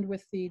aligned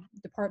with the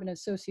Department of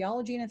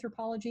Sociology and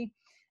Anthropology.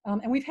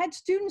 And we've had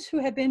students who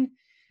have been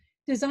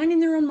designing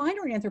their own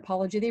minor in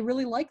anthropology. They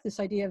really like this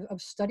idea of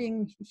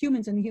studying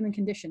humans and the human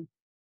condition.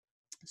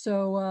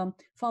 So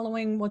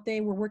following what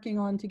they were working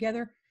on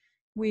together,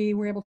 we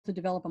were able to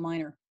develop a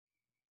minor.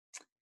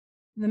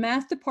 The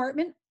math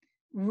department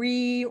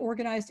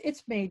reorganized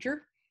its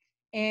major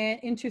and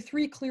into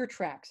 3 clear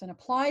tracks: an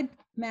applied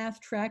math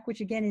track, which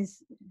again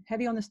is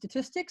heavy on the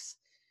statistics;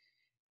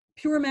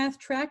 pure math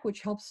track,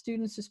 which helps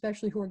students,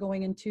 especially who are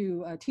going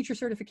into teacher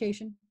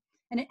certification;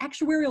 and an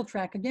actuarial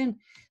track. Again,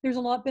 there's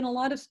been a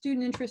lot of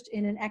student interest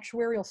in an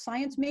actuarial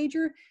science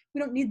major.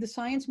 We don't need the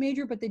science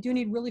major, but they do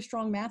need really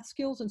strong math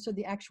skills, and so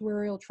the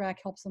actuarial track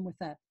helps them with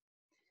that.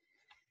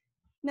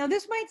 Now,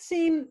 this might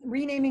seem,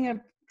 renaming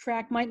a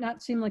track might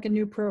not seem like a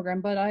new program,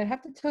 but I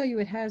have to tell you,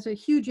 it has a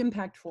huge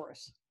impact for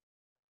us.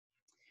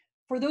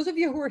 For those of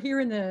you who are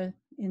here in the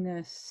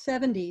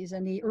 70s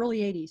and the early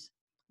 80s,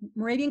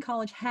 Moravian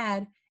College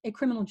had a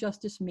criminal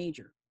justice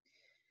major.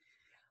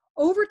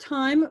 Over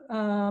time,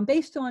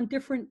 based on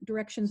different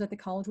directions that the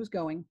college was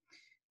going,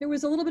 there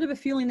was a little bit of a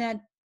feeling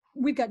that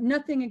we've got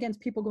nothing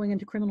against people going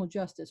into criminal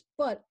justice,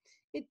 but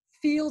it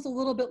feels a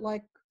little bit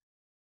like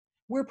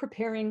we're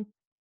preparing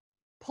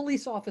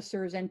police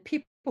officers and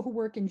people who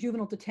work in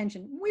juvenile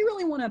detention. We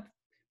really want to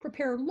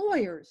prepare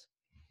lawyers.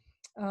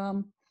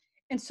 And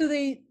so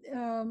they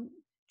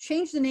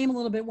changed the name a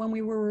little bit when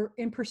we were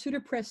in pursuit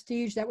of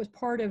prestige. That was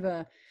part of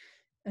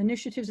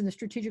initiatives in the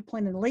strategic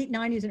plan in the late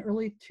 90s and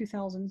early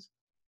 2000s.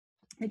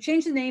 They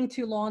changed the name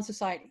to Law and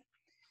Society.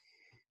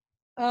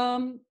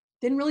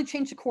 Didn't really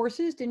change the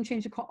courses, didn't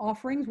change the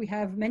offerings. We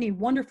have many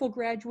wonderful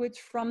graduates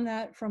from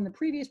the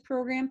previous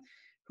program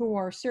who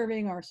are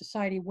serving our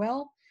society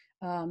well.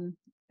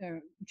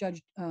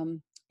 Judge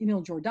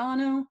Emil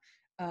Giordano,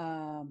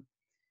 John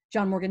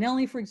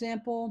Morganelli, for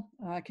example.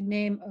 I can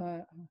name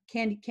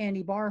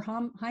Candy Barr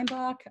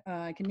Heimbach.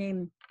 I can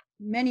name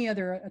many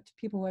other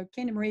people who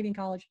came to Moravian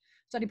College,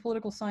 studied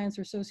political science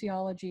or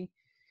sociology,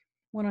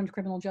 went on to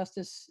criminal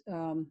justice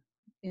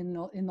in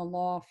the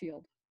law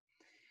field.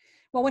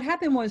 Well, what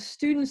happened was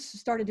students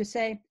started to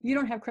say, you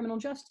don't have criminal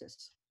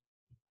justice.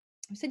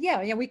 I said,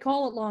 yeah, we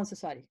call it Law and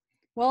Society.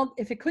 Well,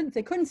 if they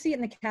couldn't see it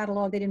in the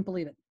catalog, they didn't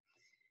believe it.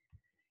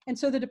 And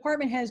so the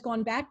department has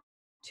gone back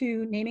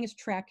to naming its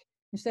track,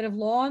 instead of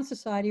Law and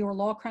Society or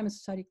Law, Crime, and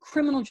Society,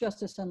 Criminal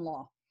Justice and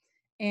Law.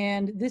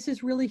 And this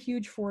is really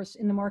huge for us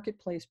in the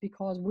marketplace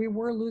because we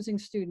were losing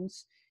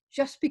students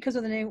just because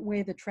of the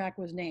way the track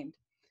was named.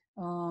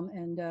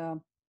 And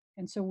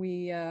so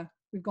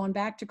we've gone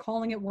back to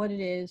calling it what it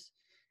is,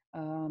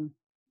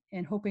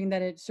 and hoping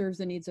that it serves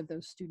the needs of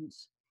those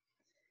students.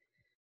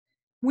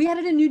 We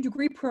added a new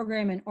degree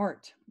program in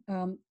art.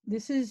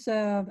 This is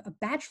a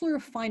Bachelor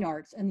of Fine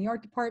Arts, and the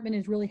art department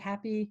is really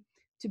happy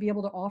to be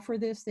able to offer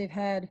this. They've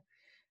had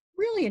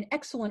really an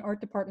excellent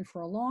art department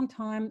for a long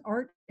time.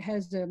 Art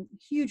has a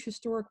huge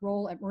historic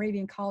role at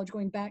Moravian College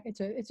going back. It's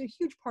a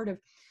huge part of,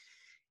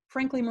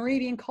 frankly,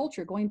 Moravian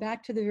culture, going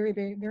back to the very,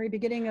 very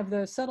beginning of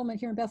the settlement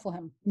here in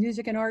Bethlehem.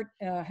 Music and art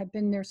have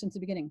been there since the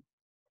beginning.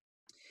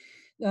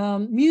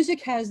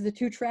 Music has the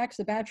two tracks,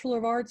 the Bachelor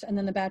of Arts and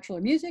then the Bachelor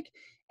of Music,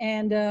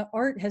 and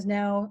art has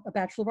now a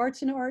Bachelor of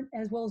Arts in Art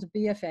as well as a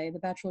BFA, the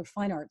Bachelor of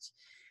Fine Arts.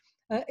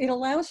 It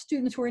allows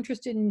students who are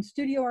interested in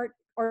studio art,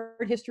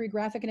 art history,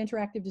 graphic and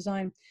interactive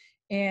design,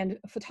 and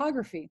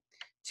photography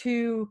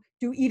to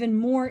do even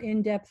more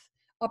in-depth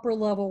upper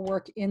level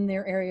work in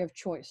their area of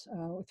choice.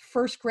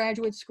 First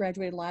graduates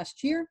graduated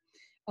last year.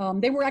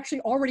 They were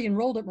actually already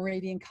enrolled at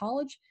Moravian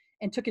College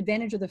and took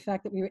advantage of the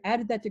fact that we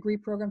added that degree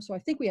program. So I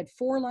think we had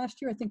 4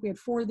 last year. I think we had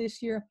 4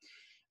 this year.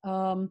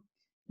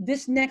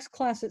 This next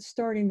class that's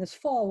starting this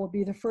fall will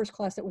be the first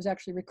class that was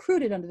actually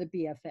recruited under the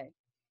BFA.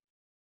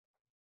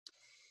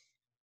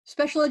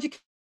 Special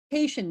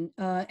education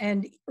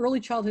and early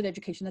childhood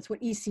education, that's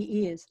what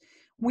ECE is.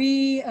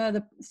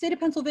 The state of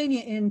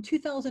Pennsylvania in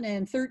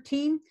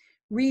 2013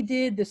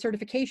 redid the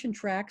certification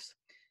tracks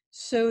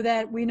so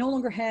that we no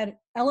longer had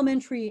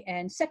elementary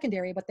and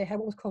secondary, but they had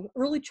what was called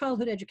early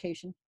childhood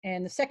education,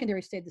 and the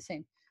secondary stayed the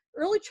same.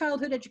 Early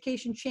childhood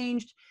education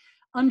changed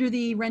under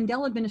the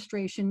Rendell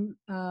administration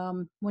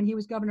when he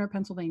was governor of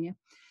Pennsylvania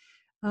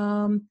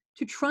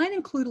to try and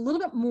include a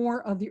little bit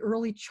more of the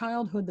early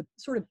childhood, the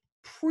sort of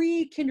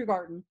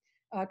pre-kindergarten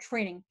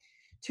training,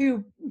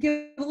 to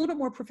give a little bit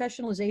more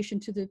professionalization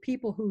to the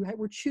people who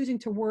were choosing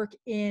to work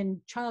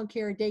in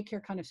childcare,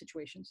 daycare kind of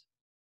situations.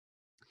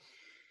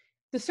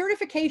 The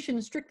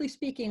certification, strictly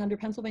speaking, under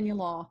Pennsylvania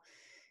law,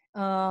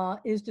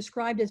 is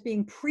described as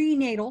being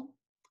prenatal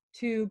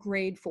to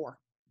grade 4.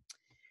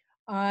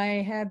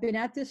 I have been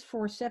at this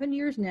for 7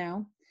 years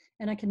now,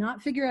 and I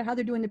cannot figure out how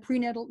they're doing the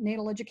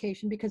prenatal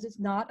education because it's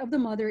not of the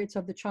mother, it's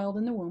of the child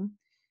in the womb,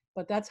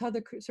 but that's how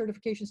the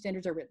certification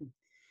standards are written.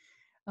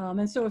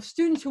 And so if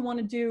students who want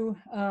to do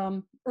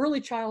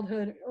early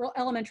childhood or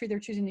elementary, they're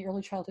choosing the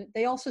early childhood.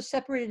 They also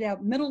separated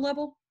out middle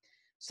level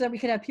so that we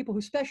could have people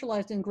who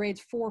specialized in grades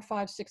 4,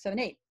 5, 6, 7,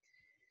 8.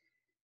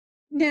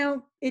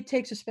 Now, it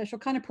takes a special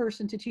kind of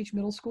person to teach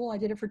middle school. I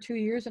did it for 2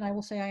 years, and I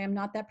will say I am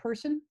not that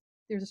person.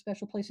 There's a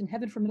special place in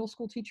heaven for middle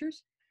school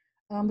teachers.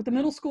 But the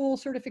middle school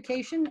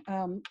certification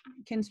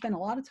can spend a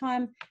lot of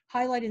time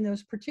highlighting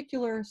those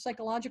particular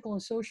psychological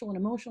and social and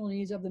emotional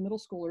needs of the middle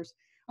schoolers.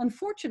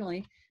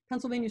 Unfortunately,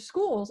 Pennsylvania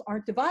schools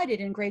aren't divided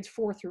in grades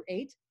 4 through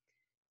 8.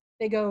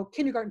 They go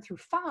kindergarten through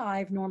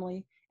 5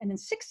 normally, and then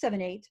 6,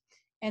 7, 8,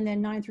 and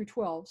then 9 through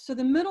 12. So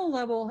the middle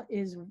level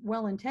is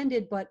well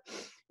intended, but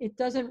it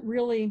doesn't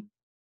really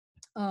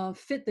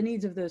fit the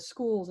needs of the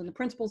schools. And the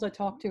principals I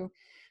talk to,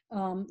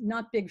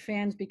 not big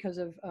fans because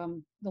of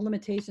the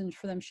limitations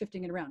for them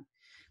shifting it around.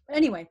 But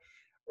anyway,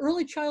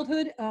 early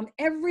childhood,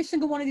 every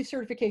single one of these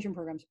certification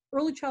programs,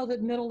 early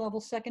childhood, middle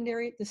level,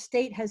 secondary, the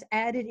state has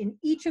added in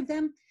each of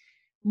them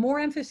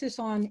more emphasis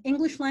on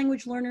English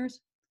language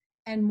learners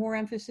and more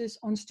emphasis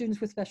on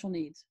students with special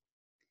needs.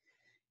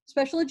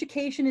 Special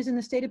education is in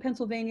the state of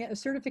Pennsylvania a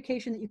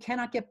certification that you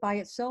cannot get by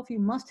itself. You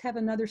must have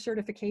another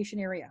certification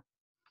area.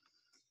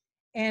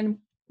 And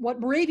what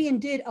Moravian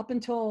did up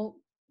until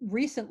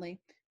recently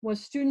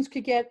was students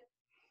could get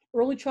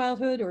early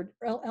childhood or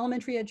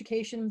elementary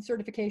education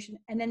certification,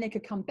 and then they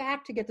could come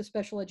back to get the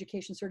special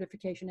education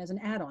certification as an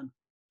add-on.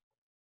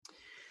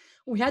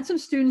 We had some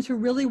students who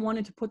really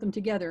wanted to put them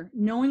together.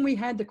 Knowing we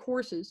had the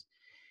courses,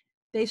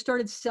 they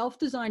started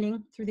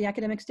self-designing through the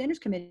Academic Standards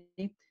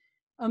Committee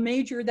a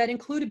major that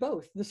included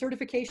both the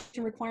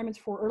certification requirements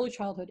for early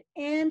childhood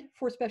and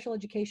for special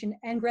education,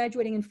 and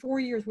graduating in 4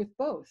 years with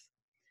both.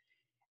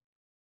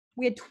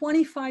 We had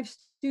 25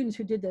 students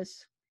who did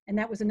this, and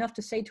that was enough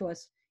to say to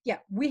us, yeah,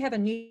 we have a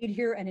need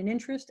here and an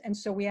interest. And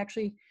so we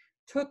actually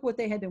took what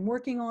they had been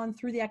working on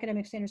through the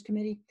Academic Standards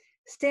Committee,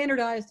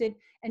 standardized it,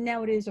 and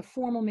now it is a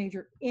formal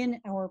major in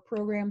our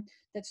program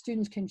that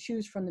students can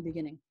choose from the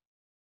beginning.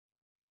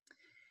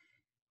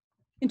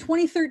 In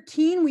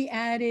 2013, we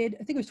added,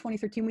 I think it was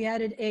 2013, we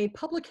added a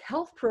public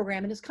health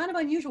program. And it's kind of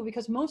unusual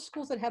because most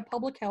schools that have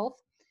public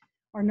health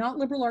are not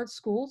liberal arts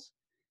schools.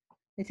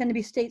 They tend to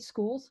be state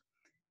schools.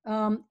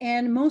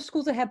 And most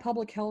schools that have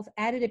public health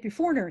added it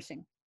before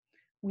nursing.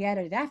 We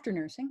added it after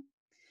nursing.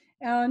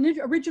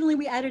 Originally,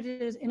 we added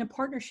it in a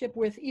partnership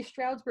with East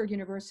Stroudsburg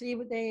University.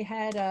 They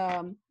had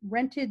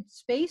rented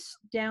space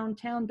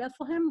downtown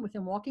Bethlehem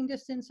within walking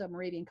distance of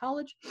Moravian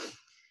College.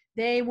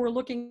 They were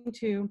looking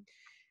to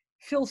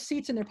fill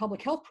seats in their public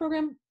health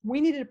program.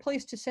 We needed a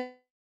place to send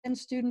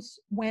students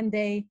when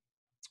they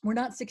were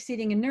not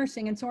succeeding in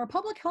nursing. And so our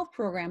public health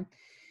program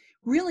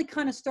really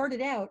kind of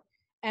started out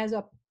as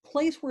a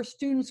place where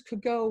students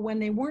could go when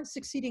they weren't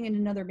succeeding in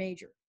another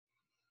major.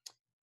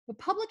 But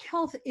public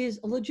health is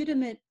a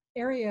legitimate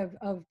area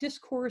of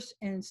discourse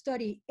and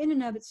study in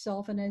and of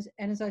itself. And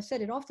as I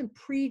said, it often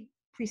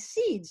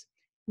precedes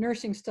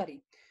nursing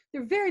study.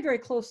 They're very, very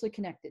closely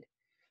connected.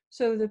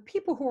 So the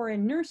people who are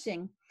in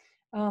nursing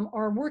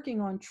are working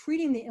on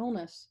treating the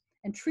illness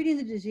and treating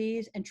the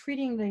disease and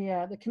treating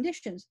the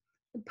conditions.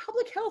 The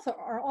public health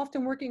are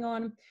often working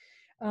on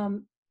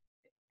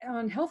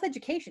health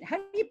education. How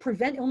do you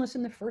prevent illness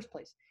in the first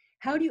place?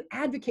 How do you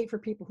advocate for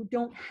people who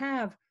don't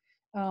have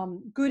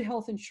good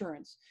health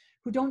insurance,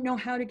 who don't know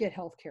how to get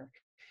health care?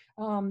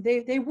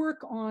 They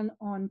work on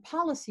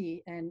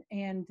policy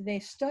and they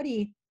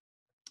study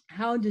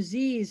how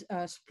disease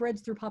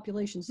spreads through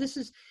populations. This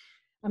is,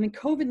 I mean,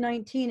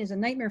 COVID-19 is a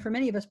nightmare for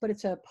many of us, but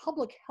it's a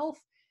public health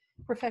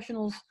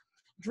professional's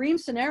dream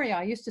scenario.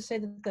 I used to say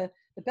that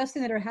the best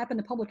thing that ever happened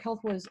to public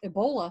health was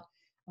Ebola.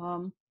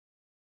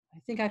 I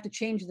think I have to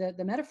change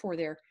the metaphor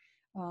there.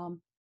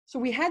 So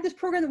we had this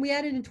program that we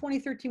added in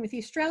 2013 with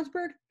East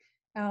Stroudsburg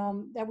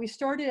that we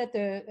started at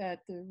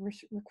the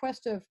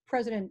request of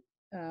President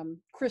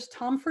Chris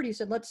Tomford. He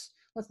said, let's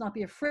not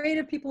be afraid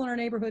of people in our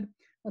neighborhood.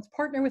 Let's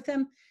partner with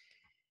them.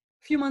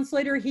 A few months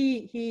later,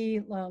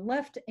 he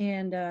left,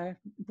 and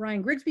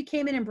Brian Grigsby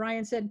came in, and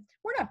Brian said,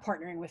 we're not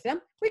partnering with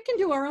them. We can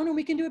do our own, and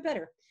we can do it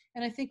better.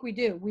 And I think we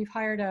do. We've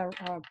hired a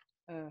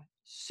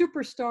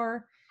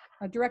superstar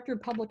director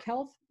of public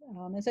health.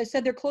 As I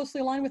said, they're closely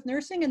aligned with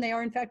nursing, and they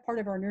are, in fact, part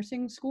of our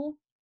nursing school.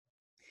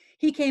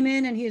 He came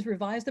in, and he has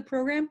revised the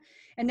program,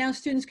 and now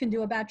students can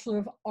do a Bachelor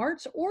of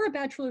Arts or a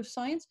Bachelor of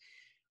Science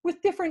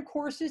with different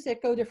courses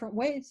that go different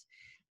ways.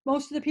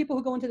 Most of the people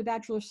who go into the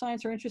Bachelor of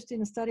Science are interested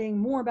in studying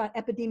more about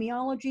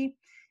epidemiology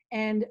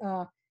and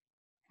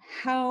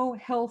how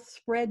health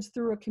spreads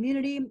through a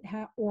community,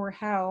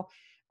 how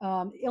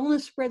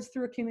illness spreads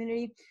through a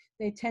community.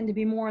 They tend to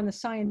be more on the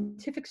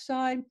scientific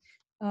side.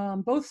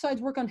 Both sides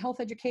work on health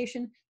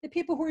education. The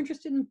people who are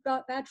interested in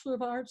Bachelor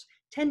of Arts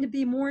tend to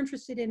be more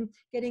interested in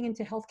getting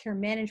into healthcare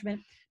management,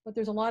 but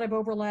there's a lot of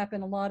overlap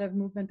and a lot of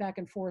movement back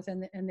and forth,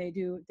 and they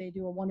do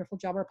a wonderful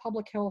job. Our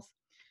public health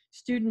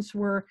students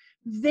were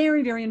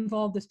very, very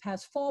involved this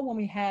past fall when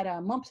we had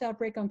a mumps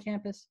outbreak on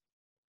campus.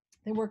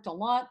 They worked a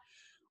lot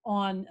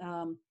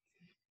on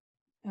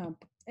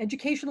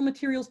educational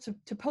materials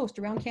to post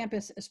around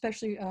campus,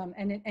 especially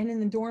and in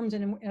the dorms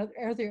and in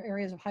other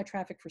areas of high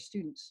traffic for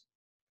students.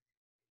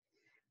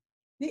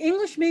 The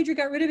English major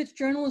got rid of its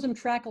journalism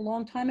track a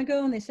long time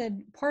ago, and they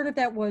said part of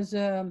that was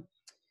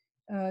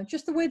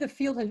just the way the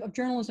field of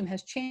journalism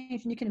has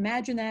changed. And you can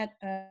imagine that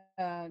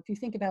if you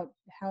think about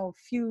how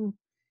few,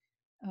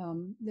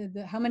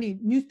 how many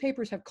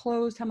newspapers have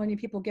closed, how many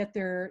people get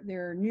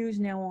their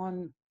news now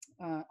on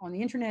the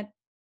internet.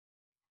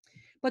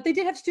 But they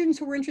did have students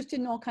who were interested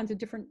in all kinds of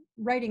different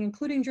writing,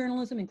 including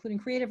journalism, including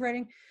creative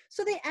writing.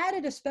 So they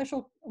added a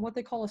special, what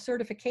they call a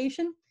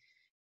certification.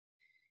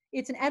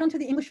 It's an add-on to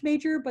the English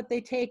major, but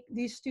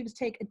these students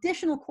take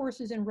additional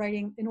courses in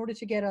writing in order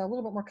to get a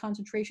little bit more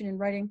concentration in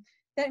writing.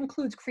 That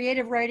includes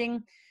creative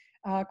writing,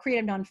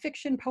 creative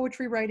nonfiction,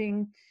 poetry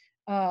writing,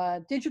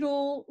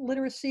 digital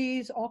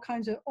literacies, all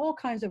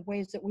kinds of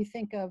ways that we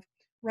think of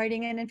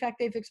writing. And in fact,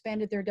 they've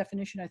expanded their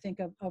definition, I think,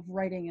 of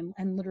writing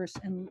and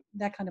literacy and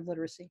that kind of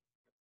literacy.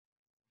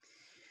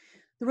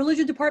 The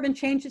religion department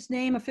changed its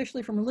name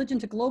officially from religion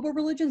to global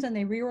religions, and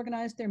they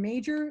reorganized their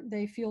major.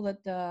 They feel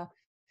that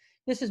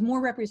this is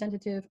more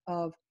representative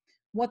of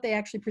what they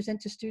actually present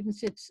to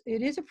students.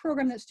 It is a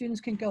program that students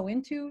can go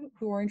into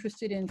who are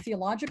interested in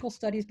theological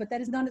studies, but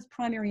that is not its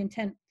primary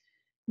intent.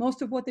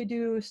 Most of what they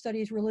do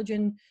studies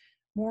religion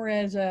more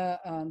as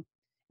an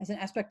as an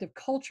aspect of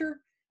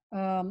culture,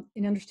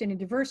 in understanding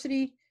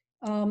diversity,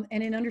 and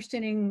in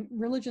understanding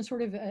religion,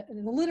 sort of the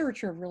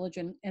literature of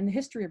religion and the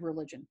history of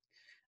religion.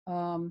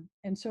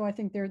 And so I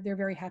think they're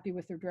very happy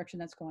with the direction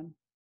that's gone.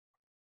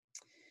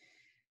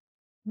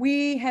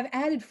 We have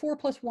added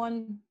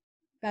 4+1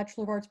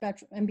 Bachelor of Arts,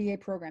 MBA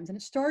programs, and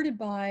it started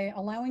by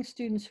allowing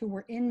students who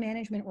were in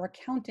management or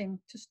accounting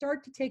to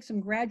start to take some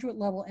graduate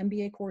level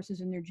MBA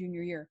courses in their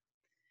junior year.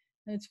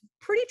 And it's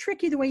pretty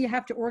tricky the way you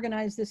have to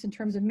organize this in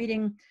terms of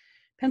meeting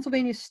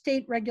Pennsylvania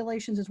state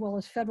regulations as well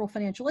as federal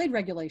financial aid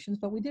regulations,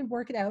 but we did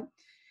work it out.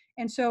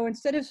 And so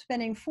instead of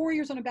spending 4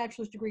 years on a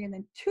bachelor's degree and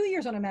then 2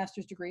 years on a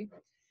master's degree,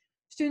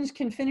 students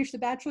can finish the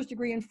bachelor's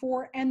degree in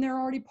 4, and they're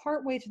already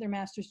partway to their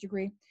master's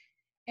degree.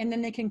 And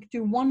then they can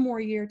do 1 more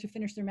year to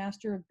finish their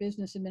Master of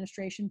Business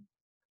Administration.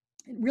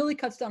 It really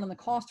cuts down on the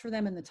cost for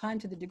them and the time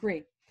to the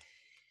degree.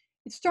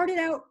 It started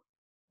out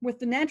with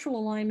the natural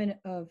alignment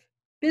of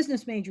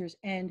business majors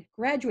and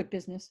graduate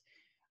business,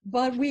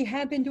 but we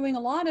have been doing a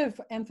lot of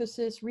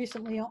emphasis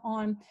recently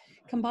on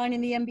combining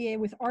the MBA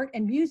with art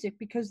and music,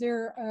 because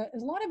there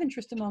is a lot of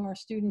interest among our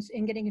students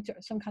in getting into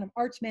some kind of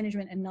arts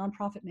management and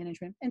nonprofit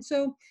management. And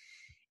so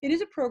it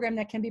is a program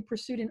that can be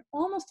pursued in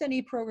almost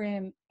any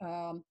program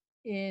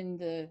in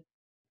the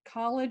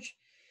college,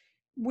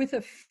 with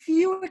a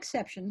few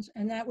exceptions,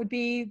 and that would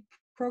be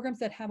programs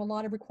that have a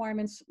lot of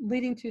requirements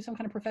leading to some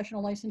kind of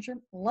professional licensure,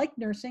 like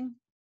nursing,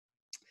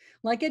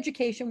 like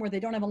education, where they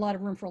don't have a lot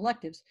of room for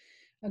electives.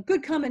 A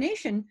good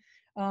combination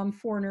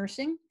for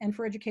nursing and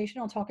for education.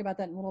 I'll talk about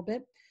that in a little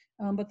bit,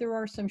 but there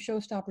are some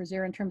showstoppers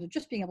there in terms of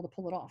just being able to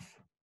pull it off.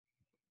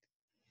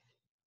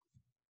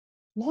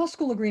 Law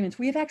school agreements.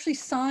 We have actually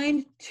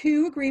signed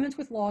 2 agreements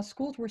with law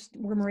schools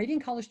where Moravian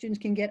College students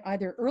can get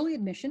either early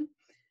admission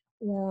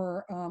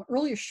or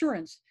early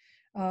assurance.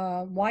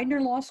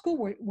 Widener Law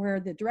School, where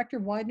the director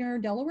of Widener,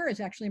 Delaware, is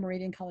actually a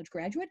Moravian College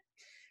graduate,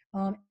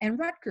 and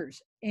Rutgers.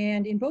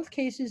 And in both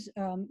cases,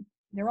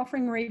 they're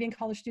offering Moravian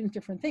College students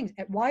different things.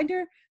 At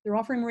Widener, they're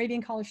offering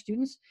Moravian College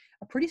students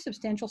a pretty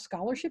substantial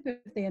scholarship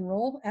if they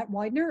enroll at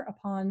Widener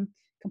upon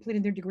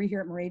completing their degree here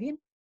at Moravian.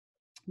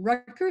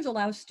 Rutgers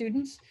allows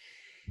students,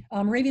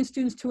 Moravian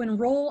students, to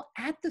enroll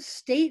at the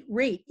state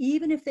rate,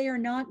 even if they are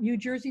not New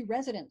Jersey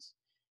residents,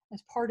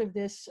 as part of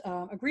this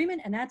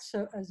agreement. And that's,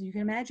 as you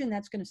can imagine,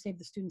 that's going to save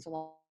the students a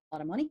lot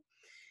of money.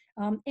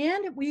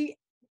 And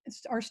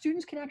our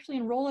students can actually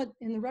enroll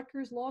in the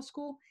Rutgers Law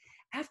School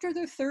after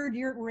their 3rd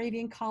year at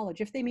Moravian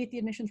College, if they meet the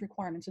admissions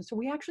requirements. And so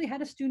we actually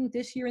had a student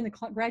this year in the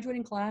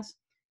graduating class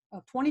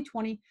of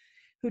 2020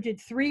 who did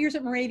 3 years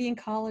at Moravian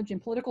College in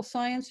political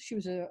science. She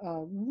was a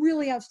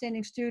really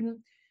outstanding student,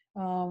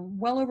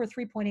 well over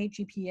 3.8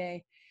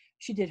 GPA.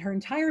 She did her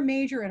entire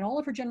major and all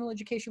of her general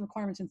education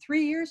requirements in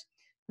 3 years.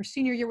 Her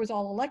senior year was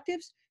all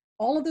electives.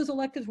 All of those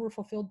electives were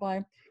fulfilled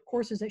by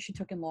courses that she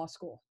took in law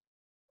school.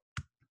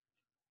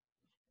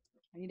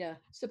 I need a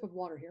sip of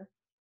water here.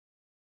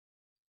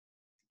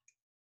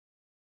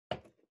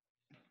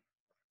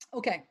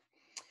 Okay,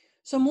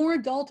 so more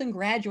adult and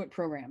graduate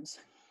programs.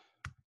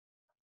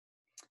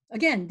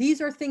 Again,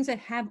 these are things that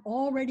have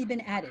already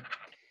been added.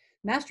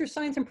 Master of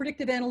Science in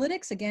Predictive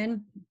Analytics,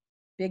 again,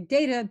 big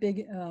data,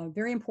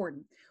 very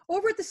important.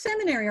 Over at the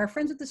seminary, our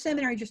friends at the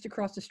seminary just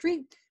across the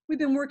street, we've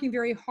been working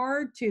very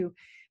hard to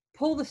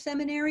pull the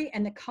seminary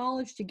and the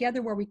college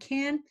together where we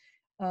can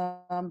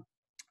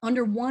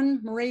under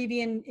one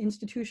Moravian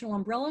institutional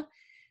umbrella.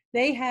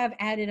 They have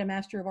added a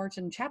Master of Arts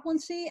in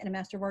Chaplaincy and a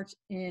Master of Arts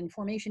in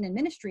Formation and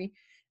Ministry.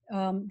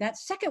 That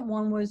second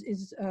one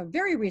is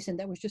very recent,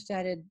 that was just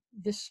added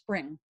this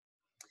spring.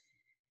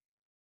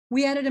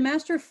 We added a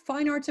Master of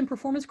Fine Arts and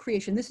Performance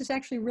Creation. This is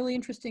actually a really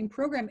interesting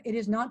program. It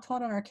is not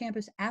taught on our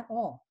campus at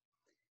all.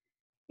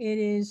 It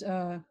is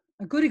a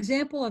good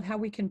example of how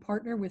we can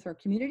partner with our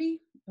community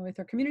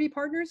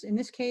partners. In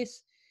this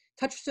case,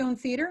 Touchstone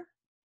Theater.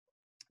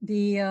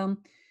 We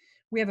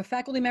have a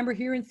faculty member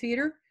here in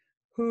theater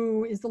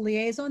who is the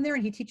liaison there,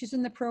 and he teaches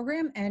in the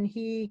program, and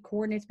he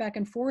coordinates back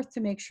and forth to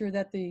make sure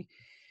that the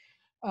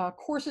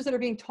courses that are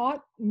being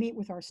taught meet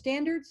with our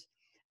standards.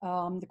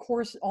 All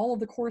of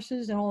the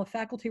courses and all the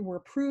faculty were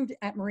approved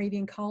at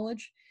Moravian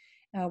College,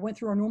 went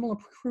through our normal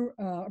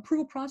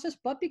approval process,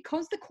 but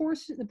because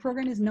the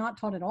program is not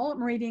taught at all at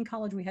Moravian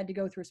College, we had to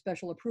go through a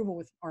special approval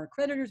with our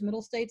accreditors,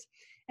 Middle States,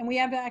 and we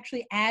have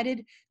actually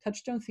added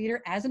Touchstone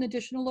Theater as an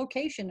additional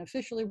location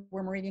officially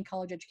where Moravian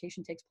College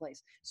education takes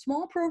place.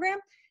 Small program,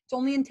 it's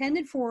only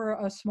intended for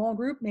a small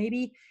group,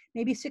 maybe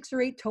 6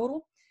 or 8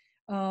 total,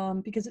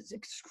 because it's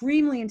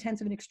extremely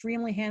intensive and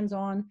extremely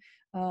hands-on.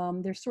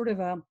 There's sort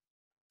of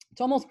it's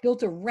almost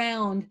built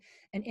around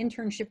an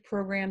internship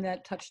program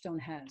that Touchstone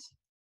has.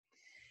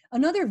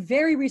 Another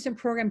very recent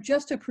program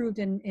just approved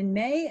in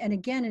May, and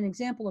again, an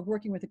example of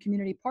working with a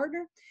community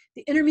partner,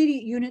 the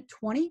Intermediate Unit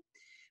 20,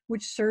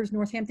 which serves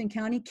Northampton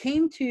County,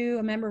 came to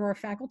a member of our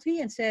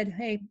faculty and said,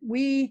 hey,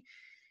 we've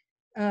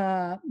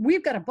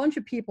got a bunch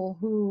of people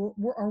who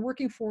are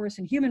working for us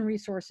in human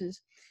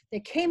resources. They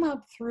came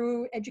up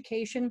through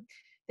education.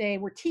 they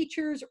were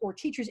teachers or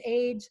teachers'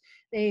 aides.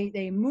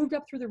 They moved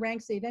up through the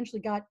ranks. They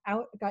eventually got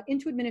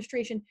into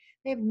administration.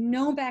 They have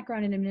no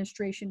background in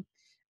administration.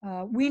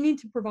 We need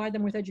to provide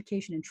them with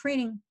education and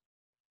training.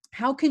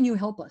 How can you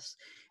help us?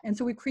 And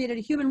so we created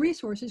a human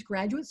resources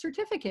graduate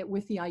certificate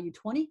with the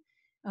IU20.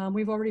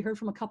 We've already heard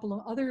from a couple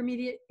of other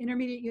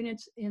intermediate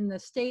units in the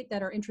state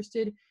that are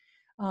interested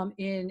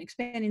in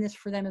expanding this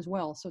for them as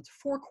well. So it's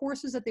 4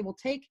 courses that they will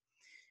take.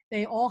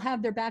 They all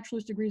have their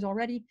bachelor's degrees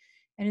already.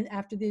 And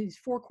after these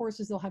 4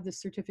 courses, they'll have this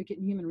certificate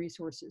in human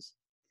resources.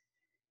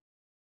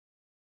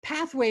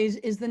 Pathways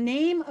is the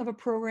name of a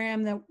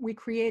program that we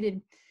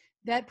created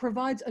that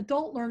provides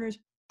adult learners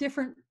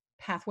different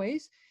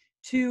pathways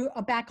to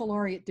a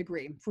baccalaureate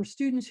degree for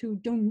students who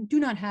do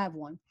not have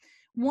one.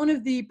 One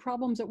of the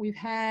problems that we've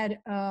had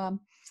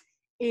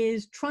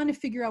is trying to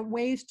figure out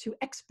ways to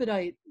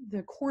expedite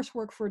the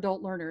coursework for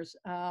adult learners.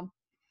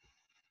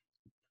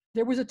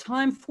 There was a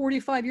time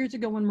 45 years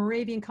ago when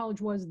Moravian College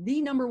was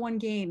the #1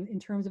 game in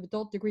terms of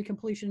adult degree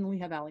completion in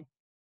Lehigh Valley.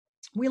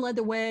 We led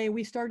the way.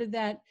 We started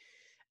that.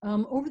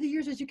 Over the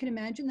years, as you can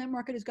imagine, that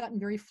market has gotten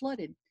very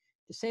flooded.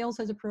 DeSales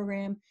has a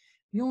program.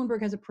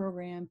 Muhlenberg has a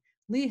program.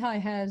 Lehigh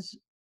has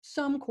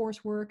some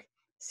coursework.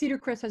 Cedar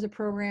Crest has a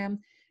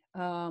program.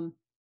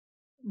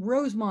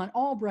 Rosemont,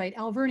 Albright,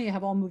 Alvernia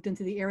have all moved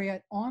into the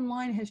area.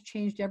 Online has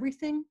changed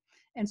everything.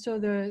 And so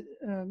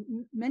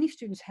many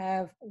students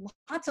have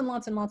lots and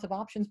lots and lots of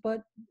options,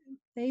 but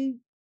they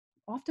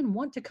often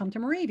want to come to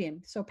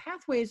Moravian. So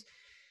Pathways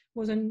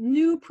was a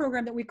new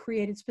program that we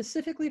created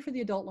specifically for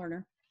the adult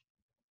learner,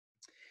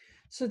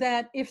 so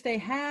that if they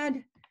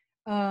had,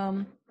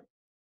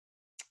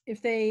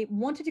 if they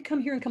wanted to come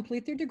here and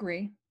complete their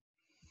degree,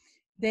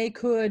 they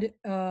could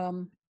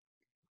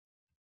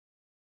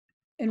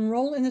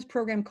enroll in this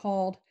program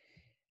called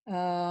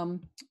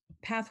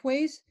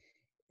Pathways.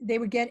 They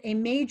would get a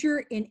major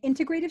in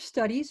integrative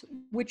studies,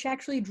 which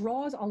actually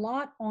draws a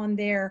lot on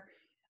their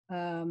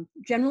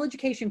general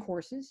education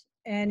courses.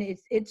 And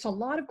it's a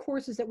lot of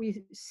courses that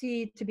we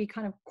see to be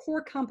kind of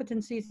core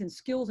competencies and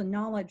skills and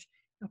knowledge,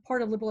 a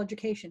part of liberal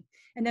education.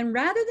 And then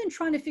rather than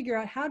trying to figure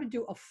out how to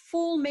do a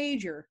full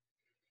major,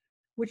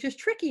 which is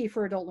tricky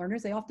for adult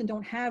learners, they often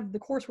don't have the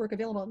coursework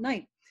available at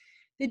night.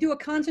 They do a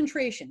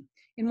concentration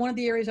in one of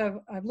the areas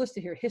I've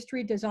listed here: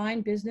 history,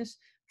 design, business,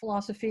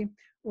 philosophy,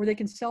 or they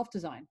can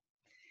self-design.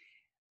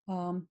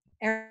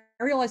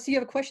 Ariel, I see you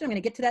have a question. I'm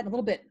going to get to that in a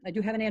little bit. I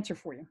do have an answer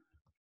for you.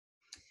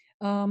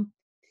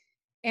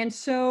 And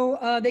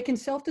so they can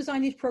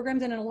self-design these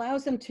programs, and it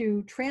allows them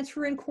to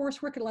transfer in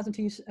coursework. It allows them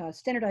to use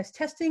standardized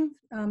testing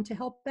to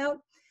help out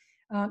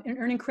in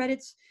earning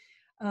credits.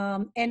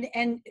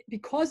 And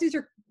because these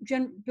are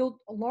built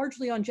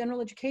largely on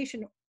general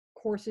education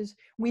courses,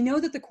 we know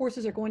that the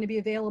courses are going to be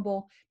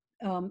available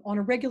on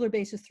a regular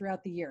basis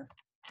throughout the year.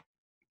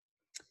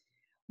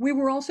 We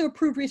were also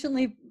approved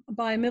recently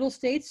by Middle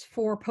States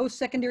for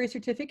post-secondary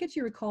certificates.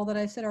 You recall that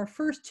I said our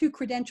first 2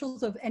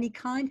 credentials of any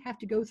kind have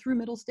to go through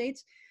Middle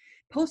States.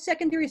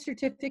 Post-secondary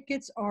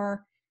certificates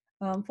are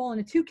fall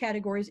into 2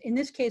 categories. In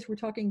this case, we're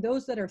talking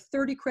those that are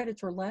 30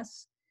 credits or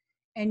less,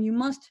 and you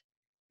must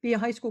be a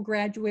high school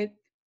graduate,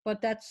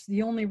 but that's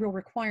the only real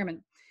requirement.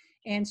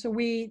 And so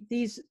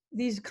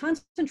these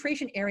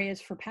concentration areas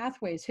for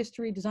Pathways,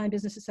 history, design,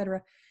 business,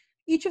 etc.,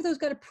 each of those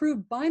got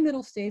approved by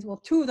Middle States.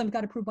 Well, 2 of them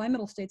got approved by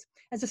Middle States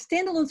as a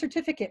standalone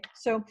certificate.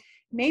 So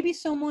maybe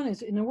someone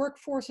is in the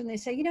workforce and they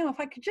say, you know, if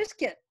I could just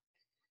get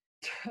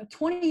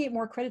 28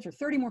 more credits or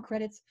 30 more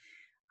credits,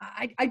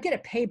 I'd get a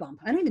pay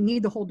bump. I don't even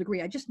need the whole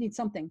degree. I just need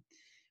something.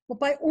 Well,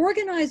 by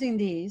organizing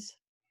these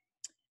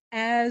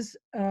as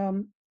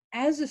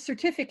a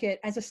certificate,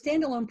 as a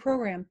standalone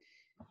program,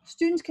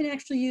 students can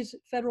actually use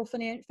federal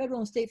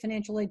and state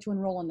financial aid to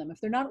enroll in them. If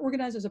they're not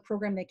organized as a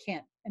program, they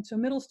can't. And so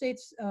Middle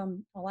States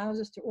allows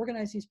us to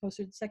organize these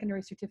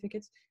post-secondary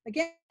certificates.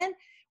 Again,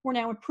 we're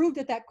now approved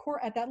at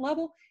that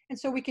level, and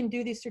so we can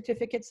do these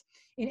certificates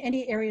in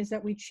any areas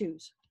that we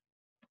choose.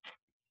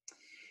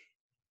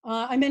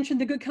 I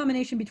mentioned the good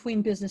combination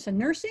between business and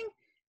nursing.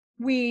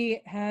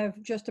 We have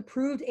just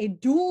approved a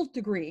dual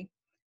degree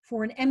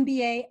for an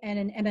MBA and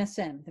an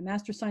MSN, the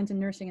Master of Science in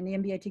Nursing and the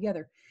MBA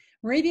together.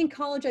 Moravian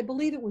College, I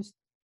believe it was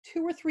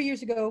 2 or 3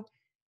 years ago,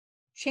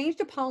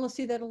 changed a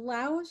policy that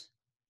allows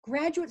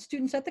graduate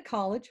students at the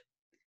college,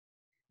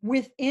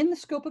 within the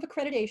scope of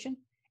accreditation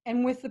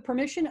and with the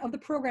permission of the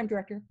program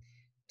director,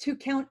 to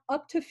count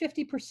up to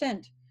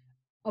 50%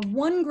 of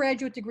one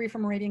graduate degree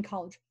from Moravian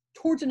College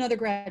towards another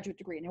graduate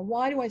degree. Now,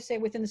 why do I say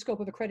within the scope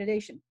of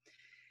accreditation?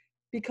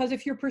 Because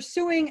if you're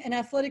pursuing an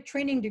athletic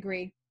training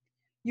degree,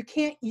 you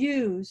can't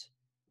use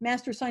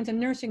Master of Science in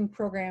Nursing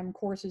program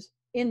courses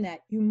in that.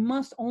 You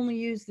must only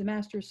use the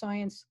Master of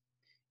Science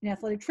in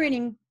Athletic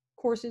Training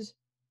courses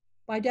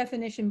by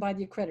definition by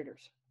the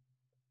accreditors.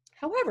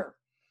 However,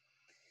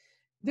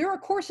 there are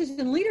courses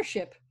in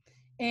leadership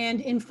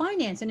and in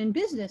finance and in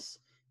business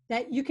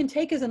that you can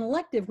take as an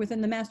elective within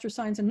the Master of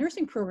Science in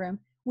Nursing program,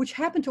 which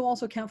happen to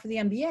also count for the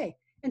MBA.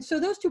 And so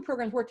those 2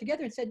 programs worked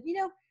together and said, you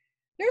know,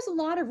 there's a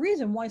lot of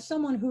reason why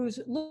someone who's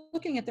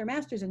looking at their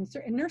master's in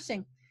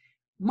nursing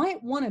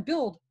might want to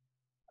build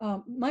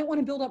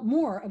up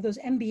more of those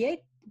MBA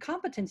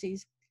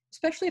competencies,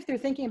 especially if they're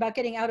thinking about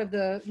getting out of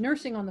the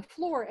nursing on the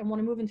floor and want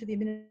to move into the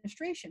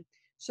administration.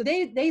 So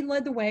they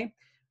led the way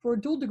for a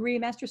dual degree,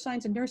 Master of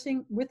Science in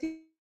Nursing with the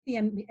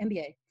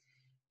MBA.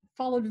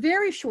 Followed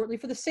very shortly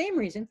for the same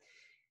reason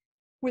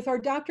with our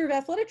Doctor of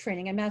Athletic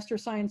Training and Master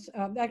of Science.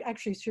 That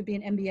actually should be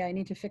an MBA. I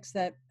need to fix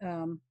that.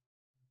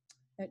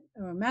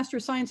 Master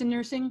of Science in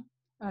Nursing,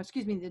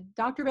 the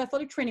Doctor of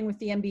Athletic Training with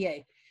the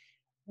MBA.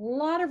 A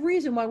lot of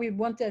reason why we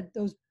want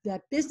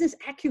that business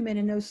acumen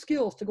and those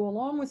skills to go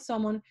along with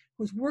someone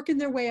who's working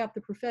their way up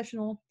the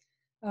professional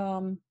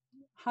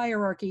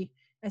hierarchy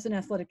as an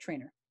athletic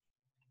trainer.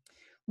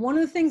 One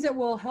of the things that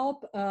will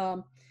help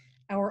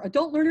our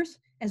adult learners,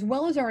 as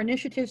well as our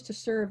initiatives to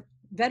serve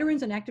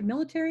veterans and active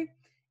military,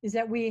 is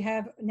that we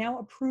have now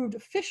approved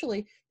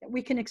officially that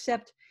we can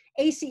accept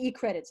ACE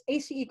credits.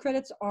 ACE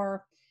credits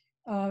are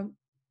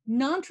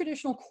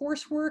non-traditional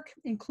coursework,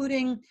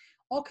 including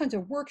all kinds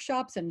of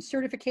workshops and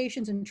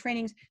certifications and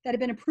trainings that have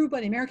been approved by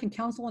the American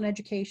Council on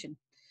Education.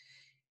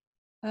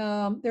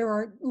 There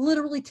are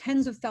literally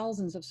tens of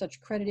thousands of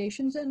such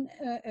accreditations and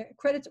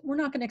credits. We're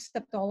not going to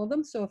accept all of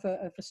them. So if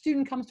a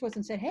student comes to us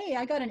and said, hey,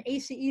 I got an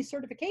ACE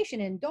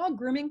certification in dog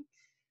grooming,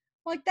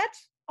 like,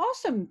 that's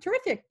awesome,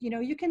 terrific. You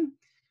know,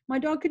 my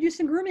dog could use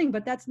some grooming,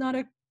 but that's not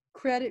a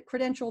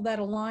credential that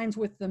aligns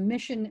with the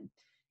mission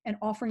and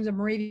offerings of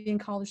Moravian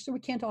College, so we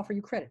can't offer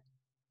you credit.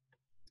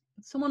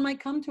 Someone might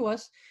come to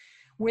us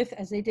with,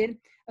 as they did,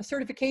 a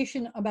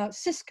certification about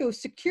Cisco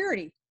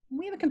security.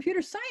 We have a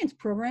computer science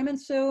program, and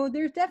so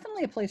there's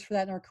definitely a place for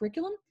that in our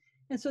curriculum.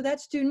 And so that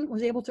student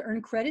was able to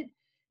earn credit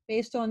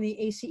based on the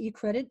ACE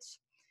credits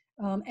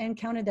and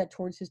counted that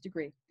towards his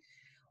degree.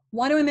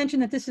 Why do I mention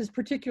that this is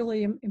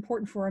particularly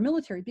important for our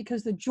military?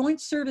 Because the Joint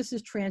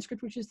Services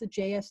Transcript, which is the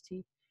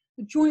JST,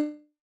 the Joint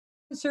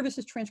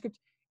Services Transcript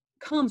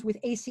comes with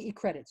ACE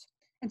credits.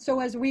 And so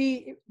as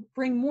we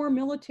bring more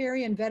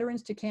military and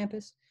veterans to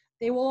campus,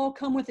 they will all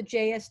come with a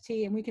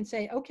JST, and we can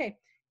say, okay,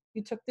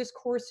 you took this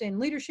course in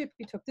leadership,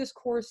 you took this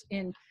course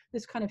in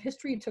this kind of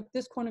history, you took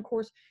this kind of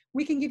course,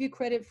 we can give you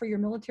credit for your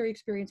military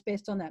experience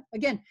based on that.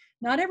 Again,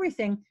 not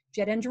everything.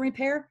 Jet engine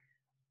repair,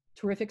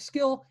 terrific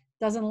skill,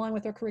 doesn't align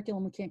with our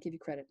curriculum, we can't give you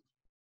credit.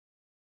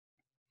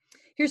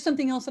 Here's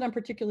something else that I'm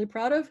particularly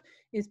proud of,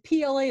 is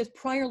PLA is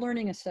Prior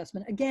Learning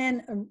Assessment.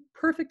 Again, a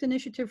perfect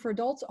initiative for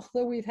adults,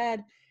 although we've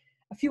had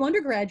a few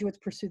undergraduates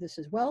pursue this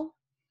as well.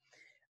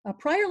 A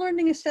prior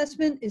learning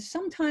assessment is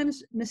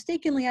sometimes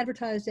mistakenly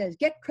advertised as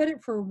get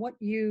credit for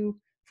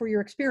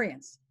your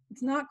experience.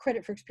 It's not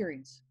credit for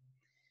experience.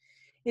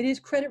 It is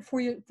credit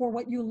for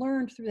what you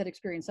learned through that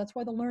experience. That's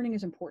why the learning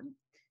is important.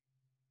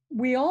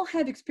 We all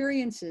have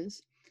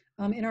experiences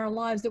in our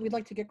lives that we'd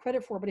like to get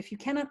credit for, but if you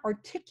cannot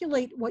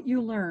articulate what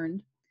you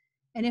learned,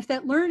 and if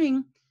that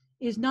learning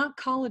is not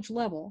college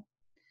level,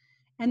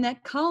 and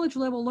that college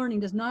level learning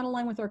does not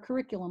align with our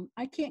curriculum,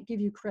 I can't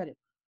give you credit.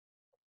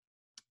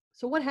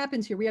 So what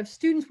happens here? We have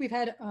students, we've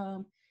had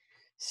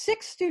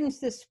 6 students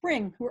this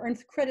spring who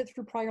earned credit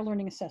through prior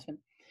learning assessment.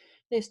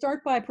 They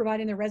start by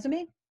providing their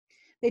resume.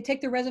 They take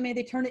their resume,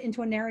 they turn it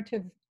into a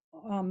narrative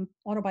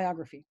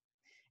autobiography.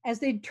 As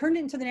they turn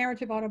it into the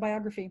narrative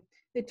autobiography,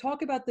 they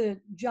talk about the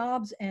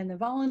jobs and the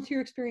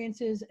volunteer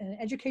experiences and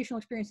educational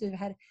experiences they've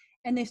had,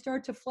 and they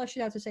start to flesh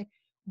it out to say,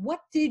 what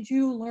did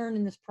you learn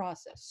in this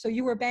process? So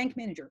you were a bank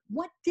manager.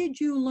 What did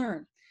you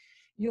learn?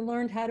 You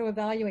learned how to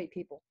evaluate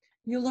people.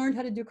 You learned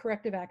how to do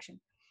corrective action.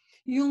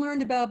 You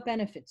learned about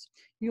benefits.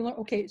 You learn,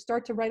 okay,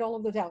 start to write all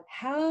of those out.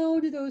 How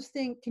do those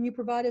things, can you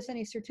provide us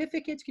any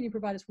certificates? Can you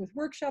provide us with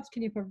workshops?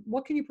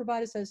 What can you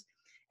provide us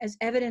as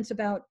evidence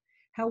about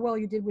how well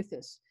you did with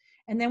this?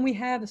 And then we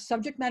have a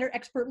subject matter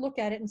expert look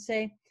at it and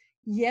say,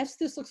 yes,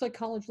 this looks like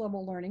college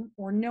level learning,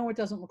 or no, it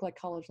doesn't look like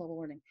college level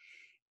learning.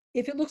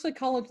 If it looks like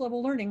college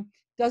level learning,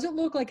 does it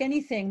look like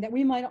anything that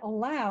we might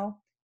allow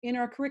in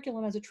our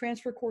curriculum as a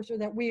transfer course or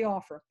that we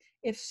offer?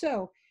 If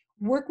so,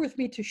 work with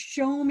me to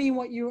show me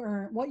what you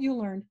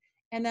learned,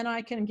 and then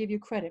I can give you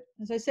credit.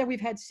 As I said,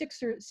 we've had six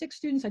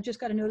students. I just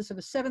got a notice of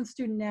a 7th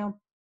student now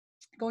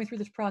going through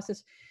this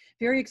process.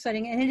 Very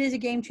exciting, and it is a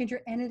game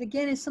changer, and it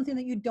again is something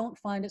that you don't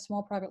find at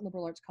small private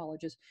liberal arts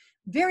colleges.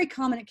 Very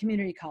common at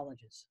community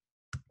colleges.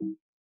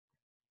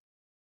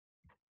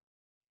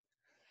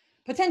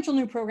 Potential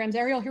new programs.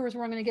 Ariel, here is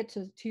where I'm going to get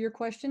to your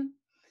question.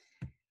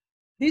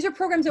 These are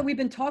programs that we've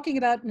been talking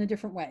about in a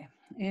different way,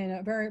 in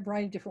a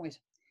variety of different ways.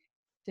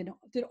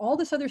 Did all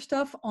this other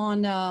stuff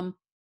on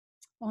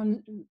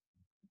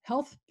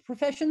health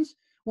professions.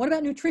 What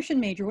about nutrition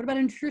major? What about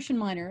a nutrition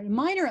minor? A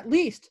minor, at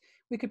least,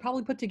 we could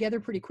probably put together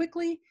pretty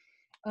quickly.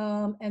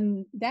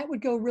 And that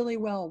would go really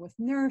well with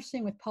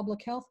nursing, with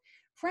public health.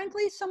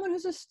 Frankly, someone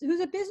who's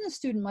a business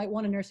student might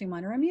want a nursing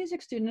minor, a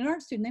music student, an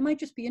art student, they might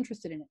just be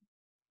interested in it.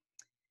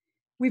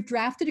 We've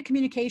drafted a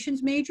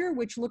communications major,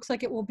 which looks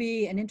like it will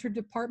be an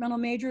interdepartmental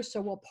major.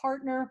 So we'll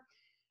partner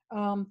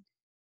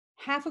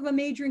half of a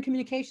major in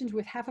communications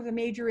with half of a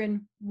major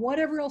in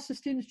whatever else the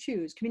students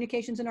choose,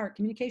 communications and art,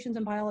 communications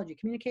and biology,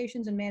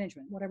 communications and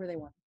management, whatever they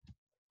want.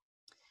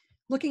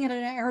 looking at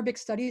an Arabic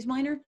studies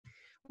minor.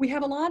 We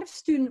have a lot of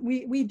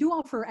we do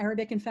offer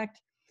Arabic. In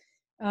fact,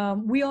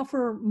 we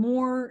offer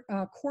more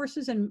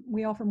courses and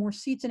we offer more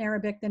seats in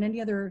Arabic than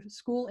any other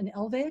school in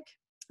LVAC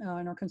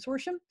in our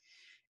consortium.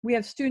 We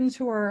have students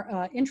who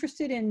are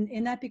interested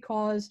in that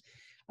because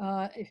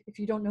if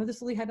you don't know this,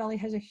 the Lehigh Valley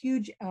has a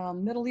huge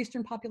Middle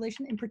Eastern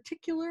population, in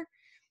particular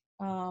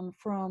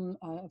from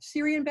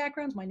Syrian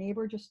backgrounds. My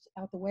neighbor just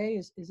out the way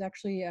is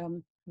actually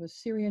of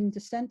Syrian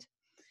descent.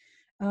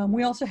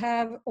 We also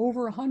have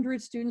over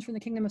 100 students from the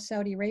Kingdom of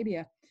Saudi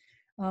Arabia.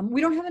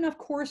 We don't have enough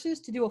courses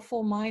to do a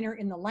full minor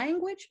in the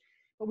language,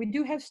 but we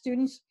do have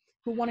students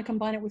who want to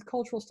combine it with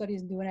cultural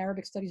studies and do an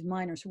Arabic studies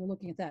minor, so we're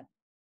looking at that.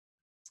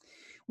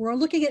 We're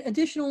looking at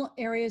additional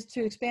areas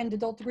to expand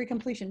adult degree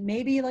completion,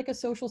 maybe like a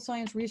social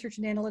science, research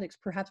and analytics,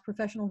 perhaps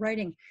professional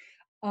writing,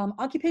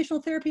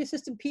 occupational therapy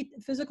assistant,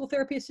 physical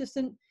therapy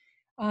assistant.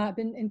 I've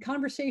been in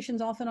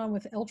conversations off and on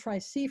with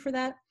LTRI-C for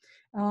that.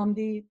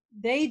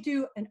 They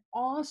do an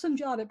awesome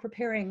job at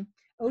preparing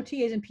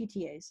OTAs and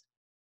PTAs.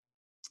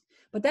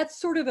 But that's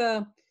sort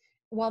of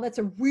while that's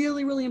a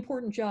really, really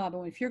important job,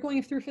 and if you're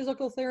going through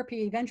physical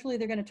therapy, eventually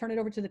they're going to turn it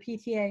over to the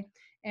PTA,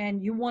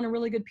 and you want a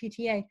really good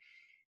PTA,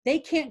 they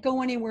can't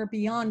go anywhere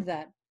beyond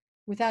that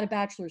without a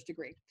bachelor's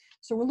degree.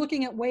 So we're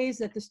looking at ways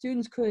that the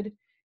students could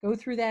go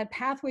through that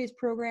Pathways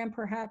program,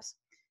 perhaps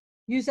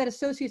use that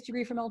associate's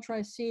degree from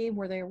LTRI-C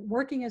where they're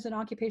working as an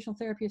occupational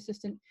therapy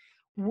assistant,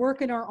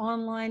 work in our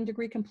online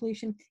degree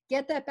completion,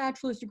 get that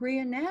bachelor's degree,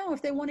 and now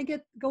if they want to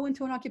go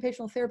into an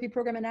occupational therapy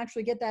program and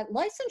actually get that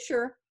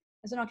licensure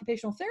as an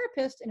occupational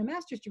therapist in a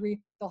master's degree,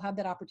 they'll have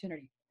that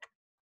opportunity.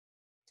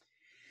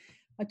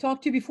 I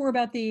talked to you before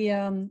about the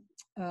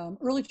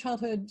early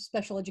childhood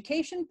special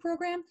education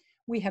program.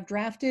 We have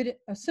drafted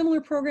a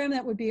similar program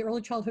that would be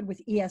early childhood with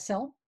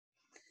ESL.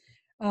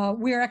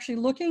 We are actually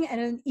looking at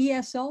an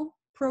ESL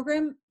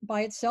program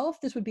by itself.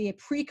 This would be a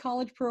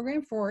pre-college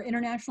program for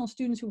international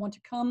students who want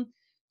to come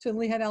to the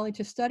Lehigh Valley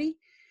to study,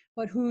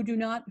 but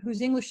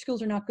whose English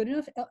skills are not good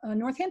enough.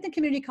 Northampton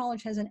Community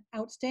College has an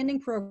outstanding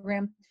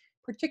program,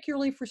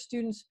 particularly for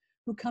students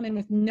who come in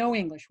with no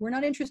English. We're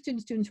not interested in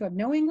students who have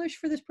no English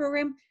for this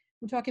program.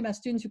 We're talking about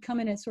students who come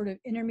in at sort of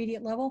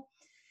intermediate level.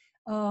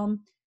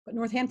 But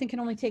Northampton can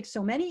only take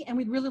so many, and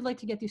we'd really like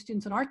to get these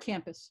students on our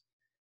campus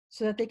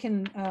so that they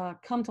can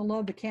come to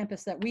love the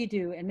campus that we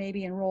do and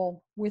maybe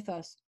enroll with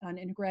us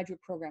in a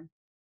graduate program.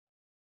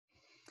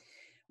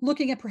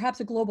 Looking at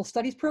perhaps a global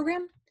studies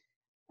program.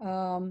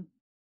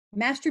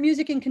 Master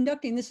Music and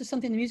Conducting, this is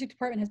something the music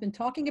department has been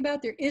talking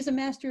about. There is a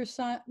Master of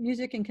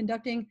Music and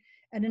Conducting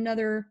at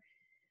another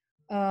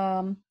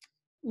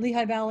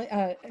Lehigh Valley,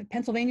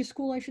 Pennsylvania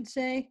school, I should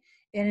say,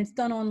 and it's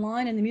done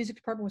online, and the music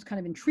department was kind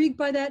of intrigued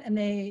by that, and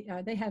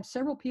they have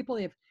several people.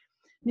 They have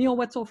Neil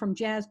Wetzel from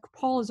jazz,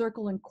 Paula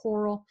Zirkel in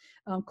choral,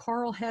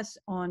 Carl Hess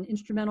on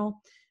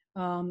instrumental,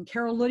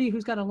 Carol Luddy,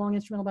 who's got a long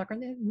instrumental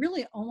background.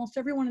 Really, almost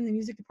everyone in the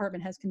music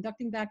department has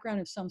conducting background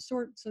of some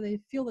sort, so they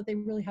feel that they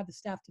really have the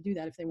staff to do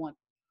that if they want.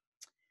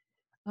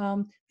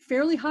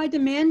 Fairly high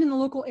demand in the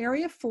local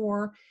area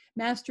for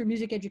master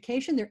music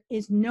education. There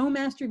is no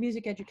master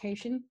music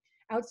education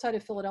outside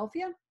of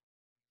Philadelphia,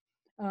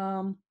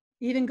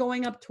 even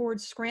going up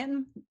towards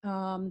Scranton.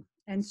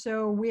 And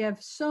so we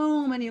have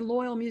so many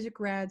loyal music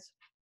grads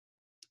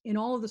in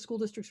all of the school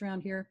districts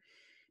around here: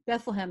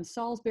 Bethlehem,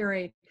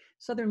 Salisbury,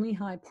 Southern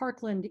Lehigh,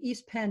 Parkland,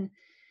 East Penn,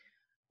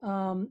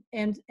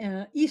 and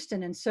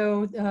Easton. And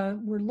so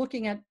we're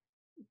looking at,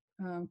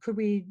 could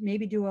we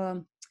maybe do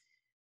a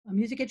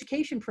music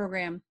education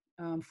program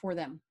for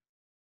them.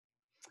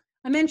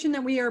 I mentioned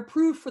that we are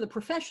approved for the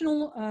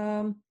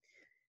professional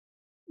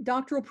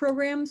doctoral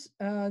programs.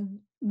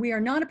 We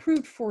are not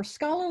approved for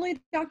scholarly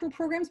doctoral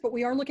programs, but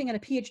we are looking at a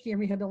PhD in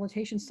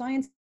rehabilitation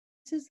sciences.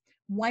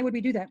 Why would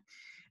we do that?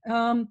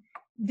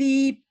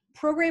 The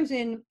programs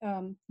in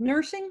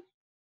nursing,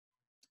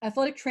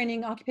 athletic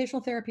training,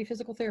 occupational therapy,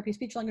 physical therapy,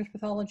 speech language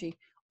pathology,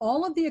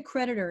 all of the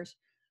accreditors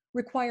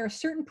require a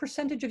certain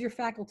percentage of your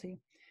faculty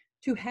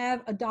to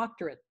have a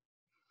doctorate.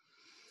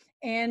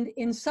 And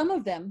in some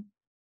of them,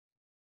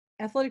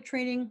 athletic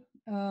training,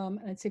 and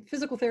I'd say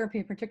physical therapy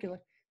in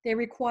particular, they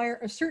require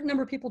a certain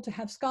number of people to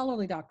have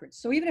scholarly doctorates.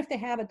 So even if they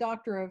have a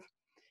doctor of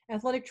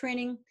athletic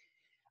training,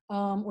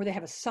 or they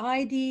have a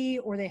PsyD,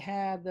 or they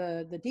have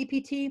the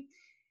DPT,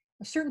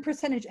 a certain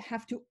percentage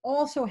have to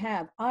also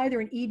have either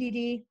an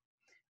EDD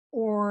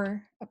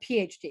or a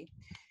PhD.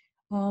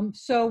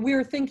 So we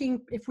were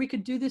thinking if we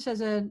could do this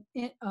as an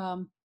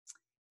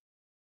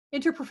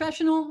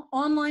interprofessional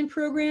online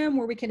program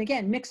where we can,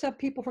 again, mix up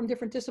people from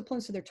different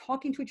disciplines so they're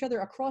talking to each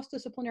other across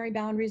disciplinary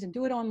boundaries, and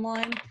do it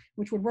online,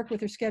 which would work with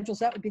their schedules.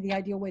 That would be the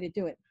ideal way to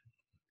do it.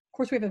 Of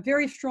course, we have a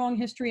very strong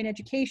history in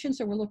education,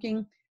 so we're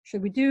looking,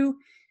 should we do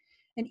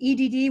an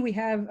EDD? We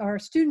have our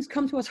students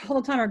come to us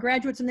all the time, our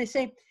graduates, and they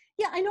say,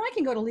 yeah, I know I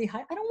can go to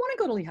Lehigh. I don't want to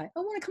go to Lehigh. I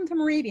want to come to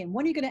Moravian.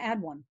 When are you going to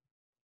add one?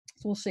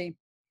 So we'll see.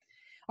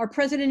 Our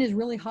president is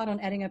really hot on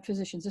adding a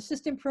physician's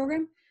assistant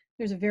program.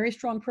 There's a very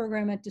strong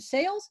program at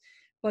DeSales,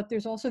 but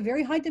there's also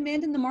very high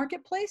demand in the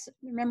marketplace.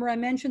 Remember, I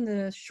mentioned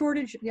the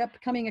shortage, the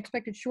upcoming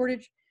expected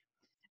shortage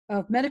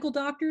of medical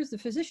doctors, the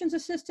physician's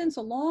assistants,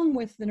 along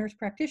with the nurse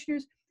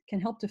practitioners, can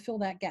help to fill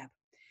that gap.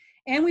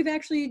 And we've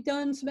actually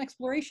done some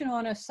exploration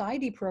on a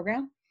PsyD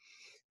program.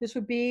 This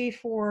would be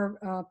for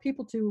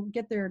people to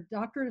get their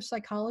doctorate of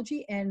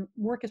psychology and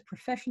work as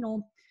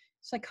professional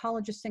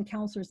psychologists and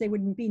counselors. They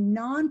would be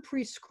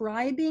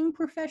non-prescribing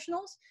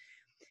professionals.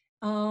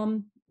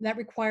 That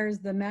requires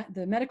the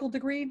medical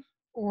degree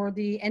or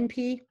the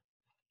NP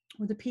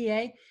or the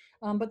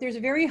PA. But there's a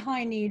very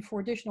high need for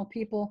additional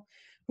people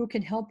who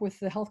can help with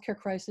the healthcare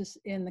crisis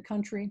in the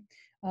country.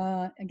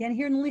 Again,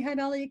 here in the Lehigh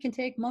Valley, it can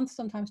take months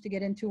sometimes to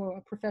get into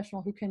a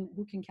professional who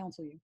can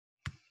counsel you.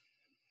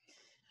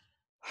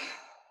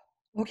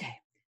 Okay,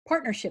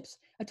 partnerships.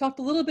 I talked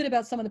a little bit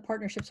about some of the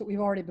partnerships that we've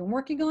already been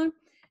working on.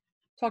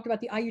 Talked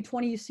about the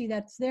IU20, you see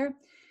that's there.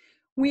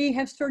 We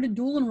have started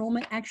dual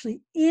enrollment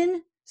actually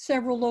in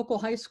several local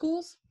high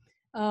schools.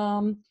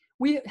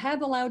 We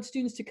have allowed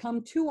students to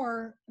come to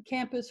our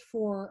campus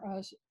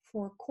for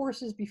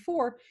courses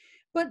before,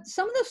 but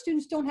some of those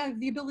students don't have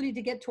the ability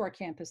to get to our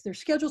campus. Their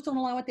schedules don't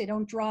allow it, they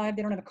don't drive,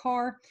 they don't have a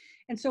car.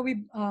 And so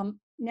we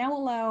now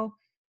allow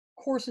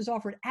courses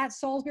offered at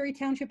Salisbury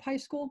Township High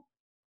School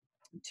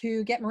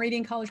to get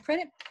Moravian College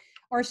credit.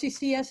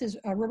 RCCS is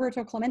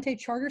Roberto Clemente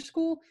Charter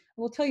School.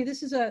 I will tell you,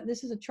 this is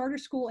a charter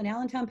school in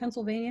Allentown,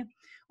 Pennsylvania.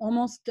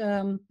 Almost,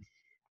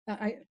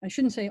 I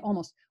shouldn't say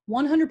almost,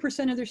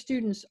 100% of their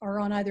students are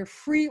on either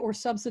free or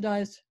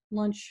subsidized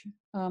lunch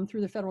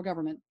through the federal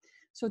government.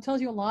 So it tells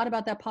you a lot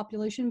about that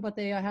population, but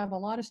they have a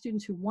lot of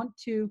students who want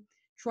to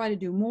try to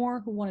do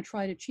more, who want to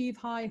try to achieve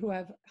high, who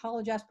have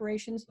college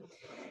aspirations.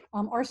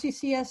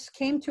 RCCS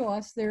came to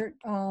us. They're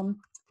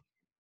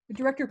the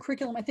director of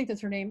curriculum, I think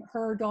that's her name,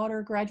 her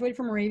daughter graduated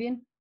from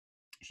Moravian.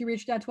 She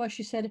reached out to us.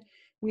 She said,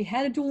 we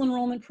had a dual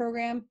enrollment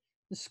program.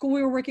 The school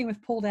we were working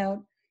with pulled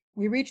out.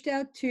 We reached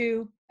out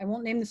to, I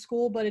won't name the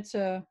school, but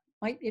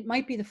it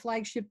might be the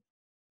flagship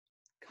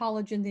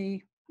college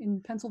in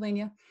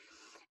Pennsylvania.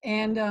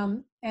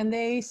 And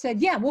they said,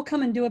 yeah, we'll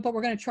come and do it, but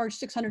we're going to charge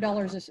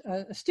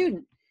 $600 a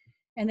student.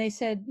 And they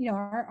said, you know,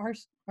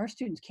 our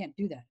students can't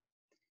do that.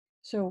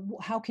 So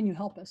how can you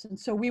help us? And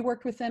so we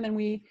worked with them, and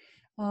we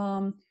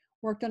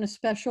worked on a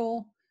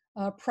special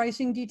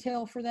pricing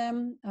detail for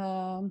them,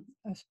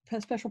 a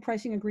special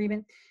pricing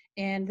agreement,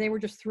 and they were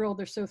just thrilled.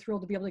 They're so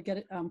thrilled to be able to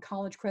get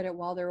college credit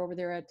while they're over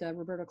there at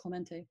Roberto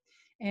Clemente.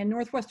 And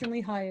Northwestern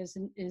Lehigh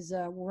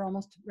we're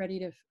almost ready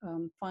to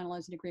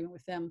finalize an agreement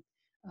with them.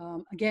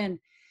 Again,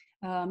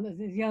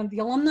 the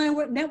alumni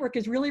network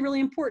is really, really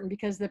important,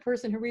 because the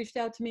person who reached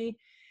out to me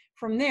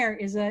from there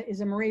is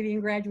a Moravian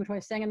graduate who I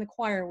sang in the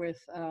choir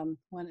with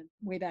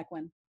way back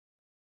when.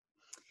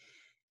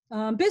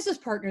 Business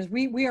partners,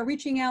 we are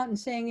reaching out and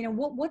saying, you know,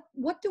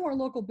 what do our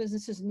local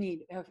businesses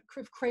need?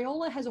 If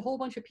Crayola has a whole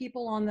bunch of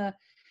people on the,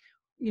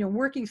 you know,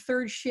 working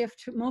third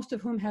shift, most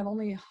of whom have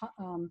only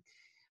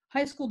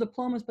high school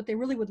diplomas, but they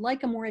really would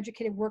like a more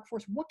educated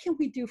workforce. What can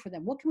we do for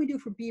them? What can we do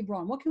for B.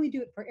 Braun? What can we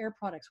do for Air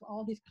Products?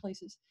 All these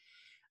places.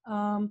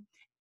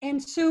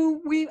 And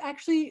so we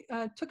actually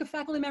took a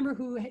faculty member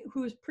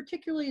who is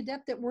particularly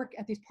adept at work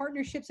at these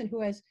partnerships, and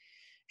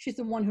she's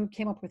the one who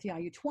came up with the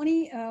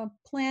IU20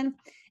 plan.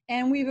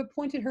 And we've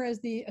appointed her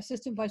as the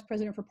Assistant Vice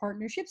President for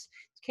Partnerships.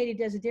 It's Katie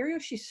Desiderio.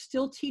 She's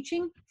still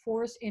teaching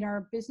for us in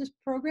our business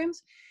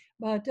programs,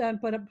 but a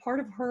part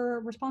of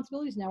her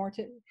responsibilities now are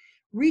to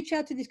reach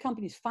out to these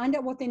companies, find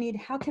out what they need.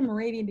 How can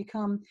Moravian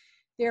become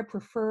their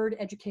preferred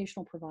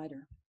educational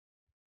provider?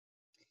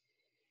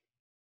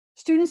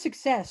 Student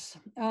success.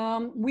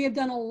 We have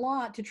done a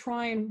lot to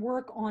try and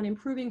work on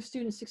improving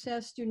student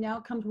success, student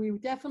outcomes. We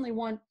definitely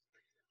want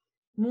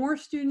more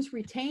students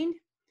retained.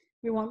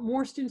 We want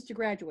more students to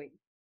graduate.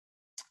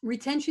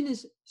 Retention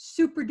is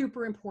super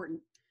duper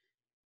important.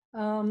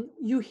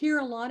 You hear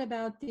a lot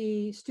about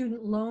the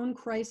student loan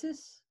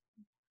crisis.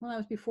 Well, that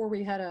was before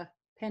we had a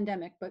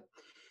pandemic, but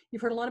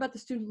you've heard a lot about the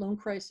student loan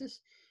crisis.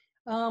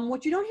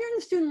 What you don't hear in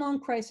the student loan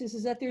crisis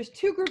is that there's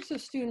two groups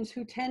of students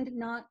who tend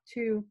not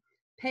to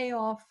pay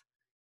off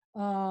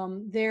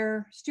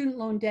their student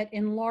loan debt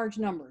in large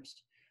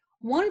numbers.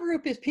 One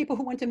group is people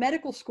who went to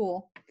medical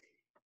school,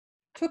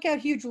 took out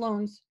huge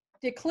loans,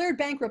 declared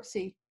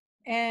bankruptcy,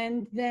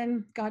 and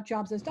then got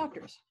jobs as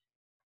doctors.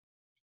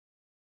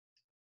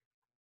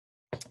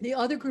 The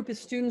other group is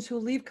students who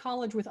leave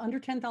college with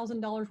under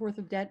 $10,000 worth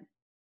of debt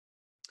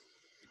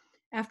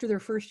after their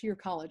first year of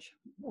college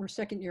or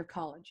second year of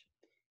college.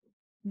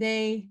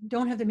 They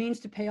don't have the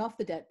means to pay off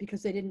the debt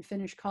because they didn't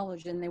finish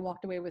college and they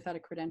walked away without a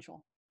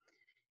credential.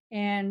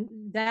 And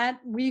that,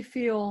 we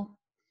feel,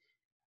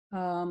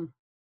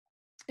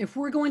 if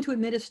we're going to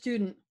admit a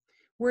student,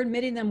 we're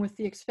admitting them with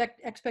the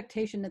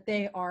expectation that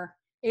they are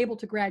able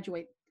to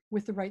graduate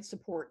with the right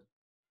support.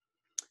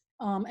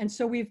 And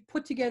so we've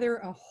put together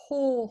a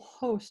whole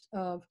host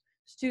of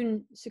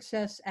student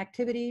success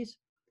activities,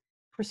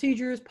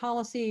 procedures,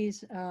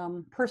 policies,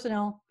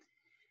 personnel.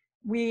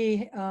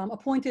 We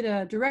appointed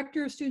a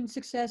director of student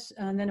success,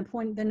 and then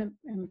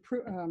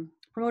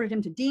promoted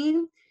him to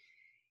dean,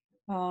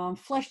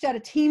 fleshed out a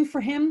team for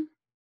him.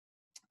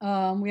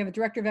 We have a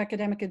director of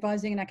academic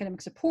advising and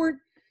academic support.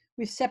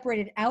 We've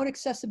separated out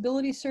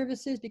accessibility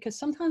services because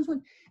sometimes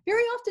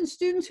very often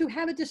students who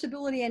have a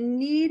disability and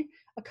need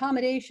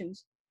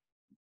accommodations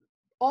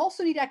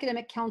also need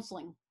academic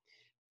counseling,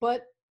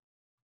 but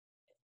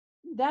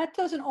that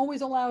doesn't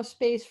always allow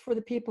space for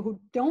the people who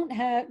don't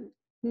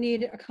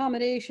need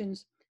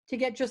accommodations to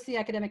get just the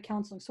academic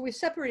counseling. So we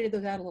separated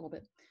those out a little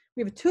bit.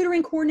 We have a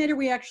tutoring coordinator.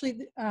 We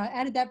actually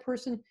added that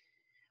person,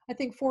 I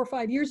think 4 or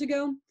 5 years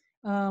ago.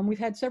 We've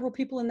had several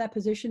people in that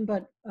position,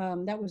 but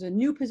that was a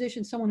new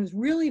position, someone who's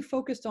really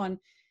focused on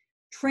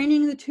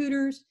training the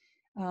tutors,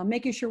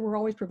 making sure we're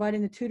always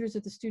providing the tutors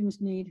that the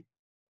students need,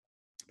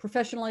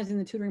 professionalizing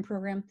the tutoring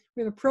program.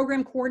 We have a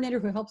program coordinator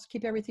who helps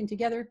keep everything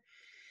together.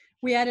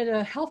 We added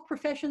a health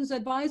professions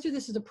advisor.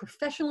 This is a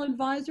professional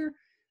advisor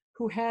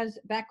who has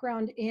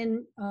background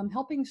in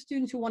helping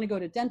students who want to go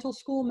to dental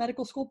school,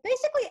 medical school,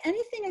 basically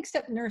anything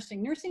except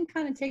nursing. Nursing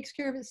kind of takes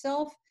care of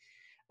itself.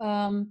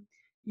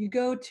 You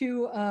go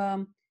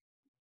to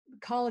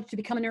college to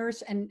become a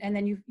nurse, and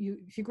then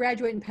if you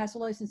graduate and pass a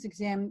license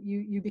exam,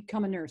 you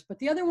become a nurse. But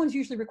the other ones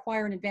usually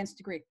require an advanced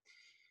degree.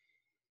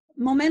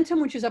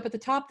 Momentum, which is up at the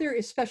top there,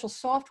 is special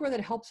software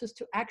that helps us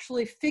to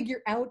actually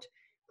figure out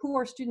who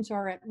our students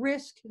are at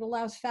risk. It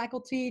allows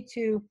faculty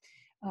to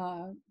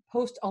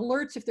post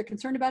alerts if they're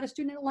concerned about a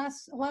student.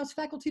 It allows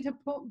faculty to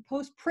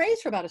post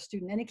praise about a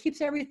student, and it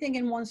keeps everything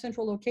in one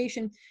central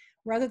location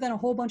rather than a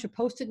whole bunch of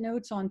post-it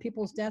notes on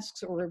people's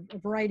desks or a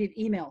variety of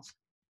emails.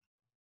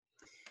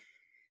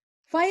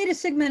 Phi Eta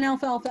Sigma and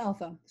Alpha Alpha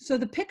Alpha. So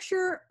the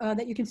picture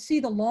that you can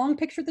see, the long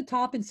picture at the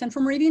top in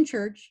Central Moravian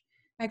Church,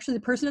 actually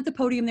the person at the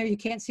podium there, you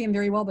can't see him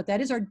very well, but that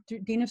is our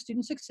Dean of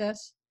Student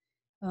Success.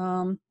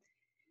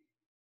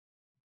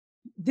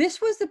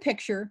 This was the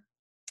picture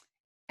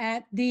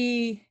at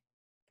the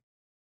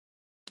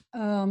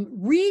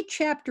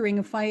re-chaptering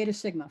of Phi Eta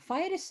Sigma.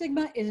 Phi Eta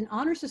Sigma is an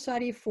honor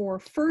society for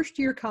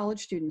first-year college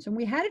students, and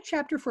we had a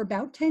chapter for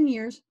about 10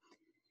 years,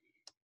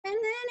 and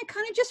then it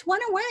kind of just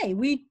went away.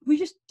 We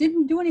just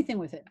didn't do anything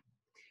with it.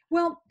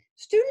 Well,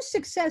 student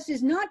success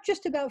is not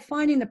just about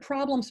finding the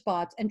problem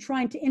spots and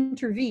trying to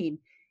intervene.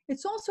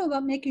 It's also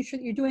about making sure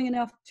that you're doing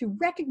enough to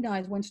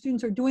recognize when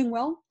students are doing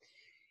well.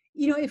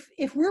 You know,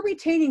 if we're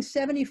retaining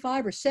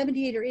 75 or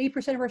 78 or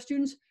 80% of our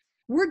students,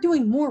 we're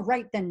doing more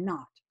right than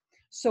not.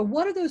 So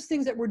what are those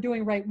things that we're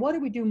doing right? What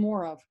do we do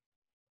more of?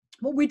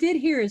 What we did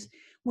here is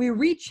we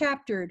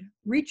rechartered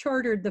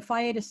the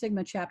Phi Eta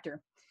Sigma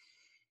chapter.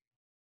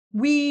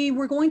 We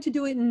were going to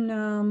do it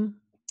in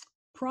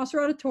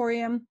Prosser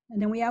Auditorium, and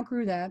then we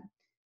outgrew that.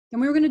 Then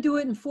we were going to do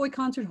it in Foy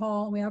Concert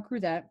Hall, and we outgrew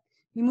that.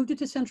 We moved it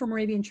to Central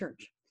Moravian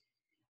Church.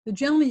 The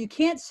gentleman, you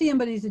can't see him,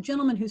 but he's the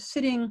gentleman who's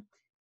sitting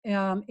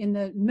in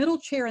the middle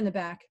chair in the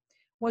back,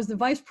 was the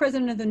vice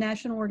president of the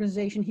national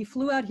organization. He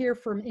flew out here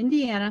from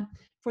Indiana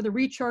for the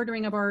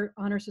rechartering of our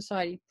honor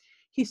society.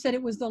 He said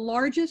it was the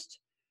largest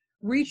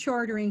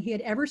rechartering he had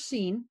ever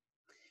seen.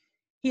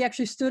 He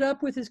actually stood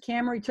up with his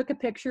camera, he took a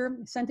picture,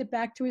 sent it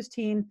back to his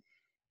team,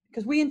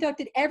 because we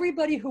inducted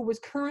everybody who was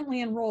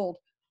currently enrolled,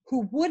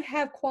 who would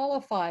have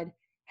qualified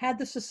had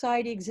the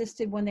society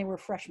existed when they were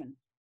freshmen.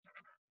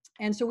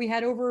 And so we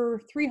had over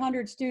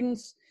 300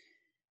 students,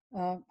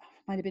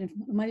 might have been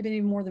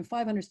even more than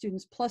 500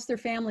 students, plus their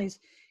families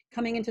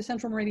coming into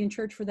Central Moravian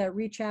Church for that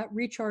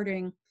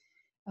rechartering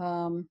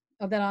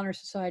of that honor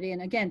society.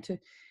 And again, to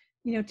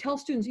tell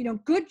students,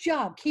 good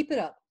job, keep it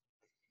up.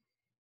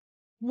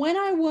 When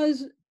I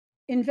was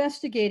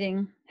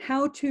investigating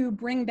how to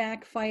bring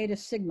back Phi Eta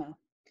Sigma,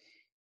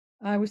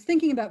 I was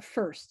thinking about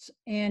firsts,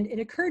 and it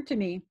occurred to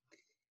me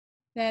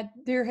that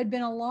there had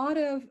been a lot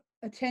of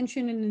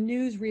attention in the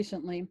news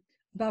recently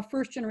about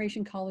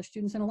first-generation college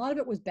students, and a lot of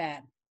it was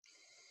bad.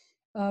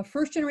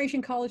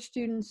 First-generation college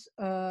students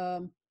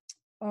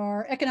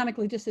are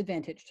economically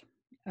disadvantaged.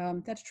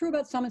 That's true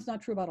about some, it's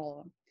not true about all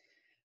of them.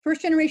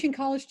 First-generation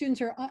college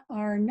students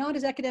are not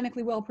as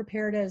academically well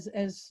prepared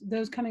as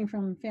those coming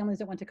from families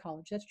that went to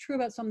college. That's true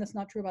about some, that's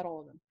not true about all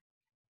of them.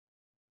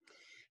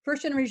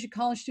 First-generation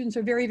college students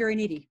are very, very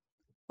needy.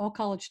 All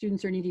college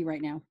students are needy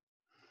right now.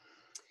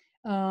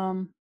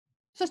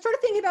 So I started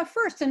thinking about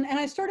first, and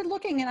I started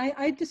looking, and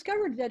I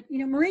discovered that,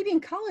 Moravian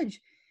College,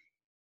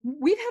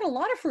 we've had a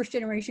lot of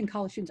first-generation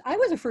college students. I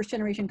was a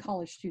first-generation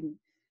college student.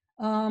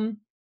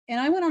 And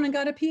I went on and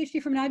got a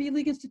PhD from an Ivy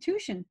League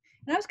institution.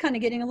 And I was kind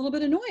of getting a little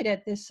bit annoyed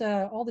at this,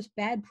 all this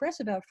bad press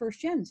about first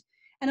gens.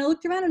 And I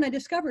looked around and I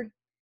discovered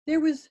there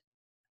was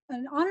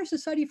an honor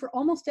society for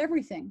almost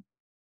everything,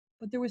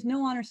 but there was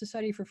no honor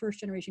society for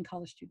first-generation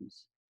college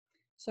students.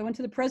 So I went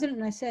to the president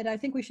and I said, I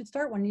think we should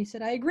start one. And he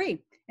said, I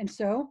agree. And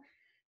so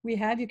we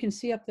have, you can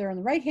see up there on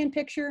the right-hand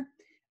picture,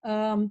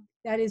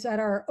 that is at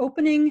our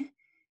opening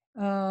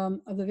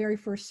of the very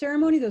first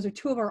ceremony. Those are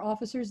two of our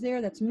officers there.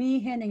 That's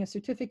me handing a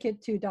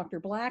certificate to Dr.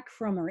 Black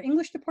from our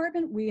English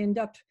department. We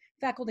induct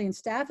faculty and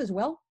staff as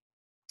well,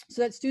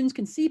 so that students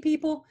can see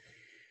people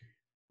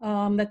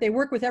that they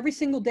work with every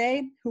single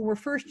day who were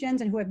first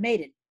gens and who have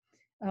made it.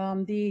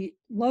 The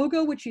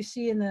logo, which you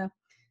see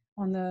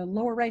on the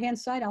lower right-hand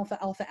side, Alpha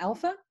Alpha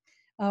Alpha,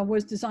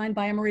 was designed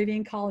by a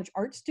Moravian College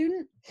art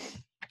student. It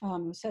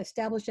was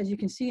established, as you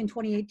can see, in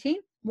 2018.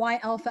 Why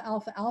Alpha,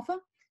 Alpha, Alpha?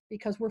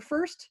 Because we're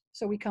first,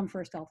 so we come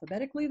first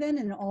alphabetically then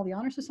in all the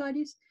honor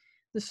societies.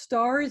 The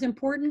star is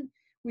important.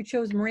 We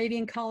chose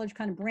Moravian College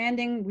kind of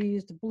branding. We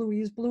used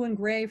blue and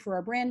gray for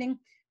our branding.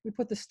 We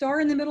put the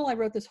star in the middle. I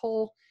wrote this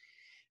whole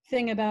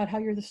thing about how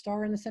you're the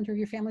star in the center of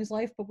your family's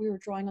life, but we were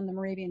drawing on the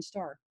Moravian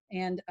star.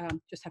 And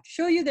just have to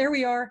show you, there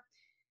we are.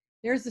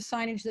 There's the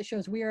signage that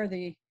shows we are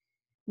the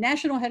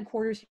national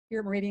headquarters here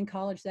at Moravian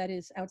College. That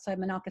is outside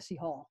Monocacy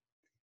Hall.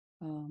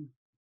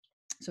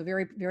 So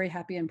very, very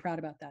happy and proud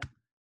about that.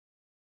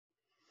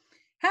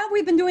 How have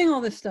we been doing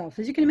all this stuff?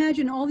 As you can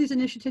imagine, all these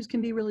initiatives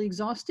can be really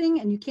exhausting,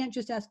 and you can't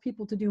just ask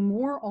people to do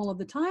more all of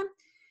the time.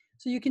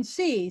 So you can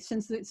see,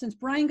 since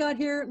Brian got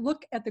here,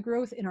 look at the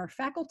growth in our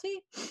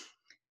faculty.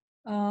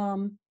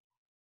 And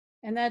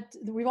that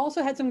we've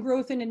also had some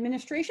growth in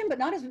administration, but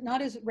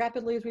not as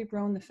rapidly as we've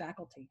grown the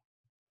faculty.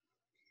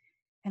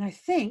 And I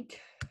think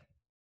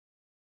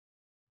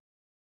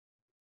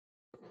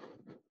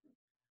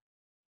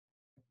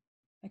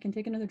I can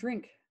take another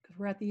drink because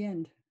we're at the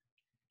end.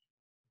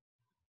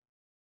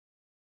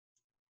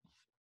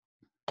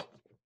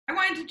 I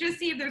wanted to just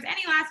see if there's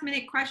any last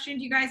minute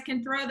questions. You guys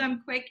can throw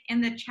them quick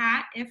in the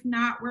chat. If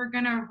not, we're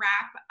gonna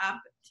wrap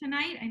up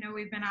tonight. I know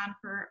we've been on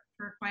for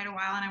quite a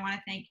while, and I want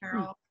to thank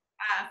Carol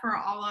for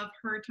all of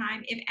her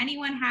time. If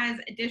anyone has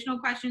additional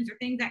questions or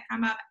things that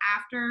come up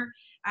after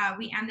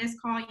we end this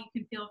call, you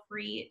can feel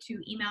free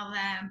to email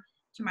them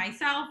to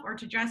myself or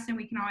to Justin.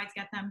 We can always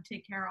get them to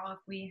Carol if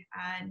we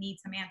need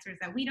some answers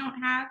that we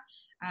don't have.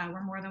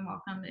 We're more than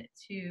welcome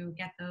to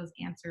get those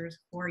answers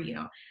for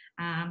you.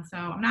 So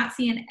I'm not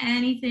seeing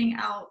anything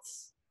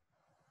else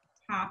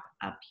pop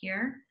up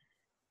here.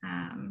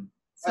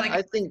 So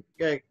I think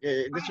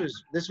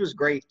this was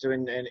great to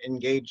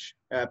engage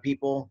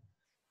people.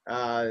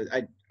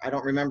 I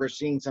don't remember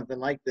seeing something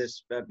like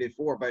this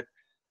before, but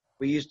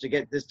we used to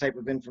get this type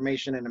of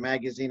information in a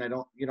magazine.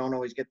 You don't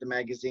always get the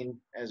magazine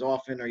as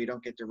often, or you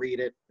don't get to read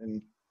it.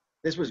 And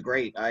this was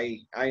great. I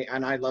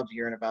love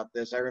hearing about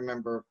this. I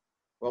remember,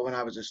 well, when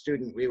I was a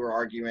student, we were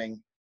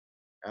arguing,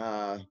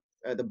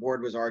 the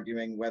board was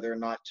arguing whether or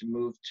not to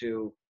move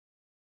to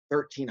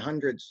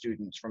 1,300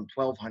 students from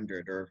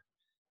 1,200, or,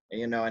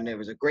 you know, and it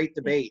was a great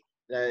debate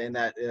in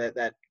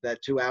that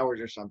 2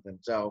 hours or something.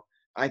 So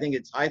I think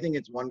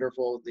it's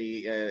wonderful.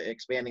 The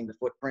expanding the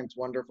footprint's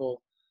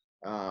wonderful.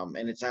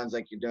 And it sounds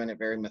like you're doing it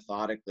very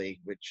methodically,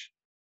 which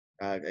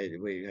I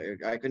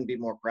couldn't be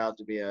more proud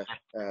to be a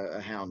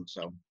hound.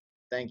 So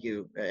thank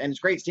you. And it's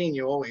great seeing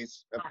you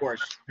always, of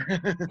course.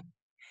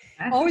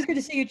 Always good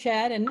to see you,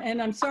 Chad.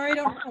 And I'm sorry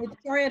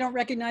I don't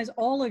recognize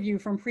all of you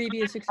from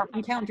previous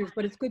encounters,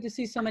 but it's good to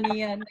see so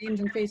many names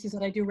and faces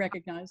that I do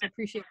recognize. I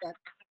appreciate that.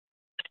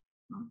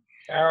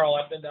 Carol,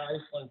 I've been to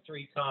Iceland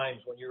 3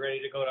 times. When you're ready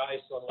to go to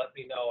Iceland, let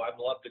me know. I'd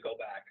love to go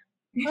back.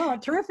 Oh,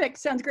 terrific.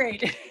 Sounds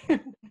great.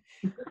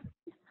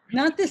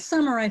 Not this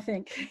summer, I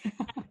think.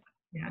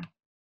 Yeah.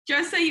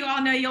 Just so you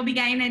all know, you'll be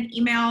getting an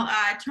email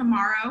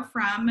tomorrow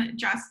from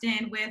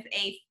Justin with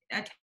a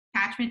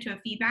attachment to a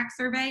feedback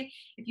survey.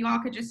 If you all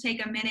could just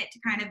take a minute to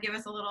kind of give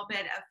us a little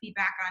bit of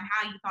feedback on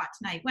how you thought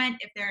tonight went.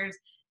 If there's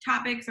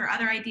topics or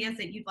other ideas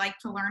that you'd like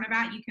to learn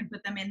about, you can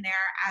put them in there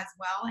as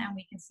well, and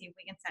we can see if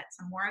we can set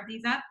some more of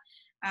these up.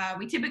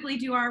 We typically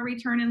do our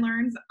return and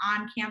learns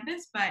on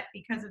campus, but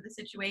because of the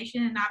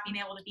situation and not being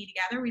able to be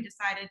together, we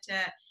decided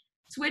to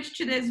switch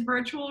to this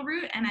virtual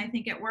route, and I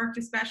think it worked,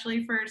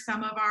 especially for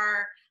some of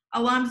our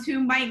alums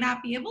who might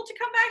not be able to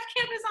come back to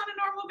campus on a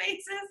normal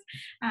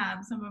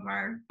basis. Some of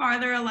our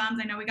farther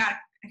alums, I know we got,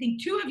 I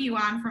think, 2 of you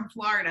on from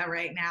Florida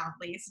right now, at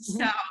least, so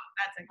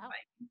that's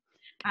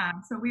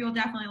exciting. So we will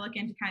definitely look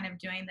into kind of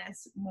doing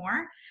this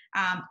more.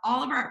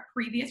 All of our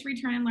previous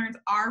return and learns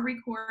are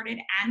recorded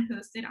and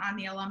posted on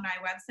the alumni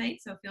website,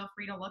 so feel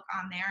free to look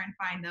on there and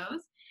find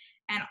those.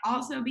 And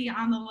also be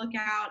on the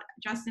lookout,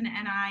 Justin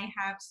and I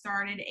have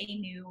started a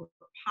new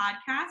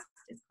podcast.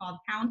 It's called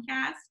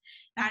Poundcast.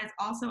 That is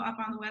also up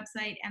on the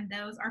website, and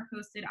those are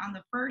posted on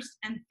the 1st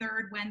and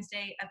 3rd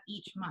Wednesday of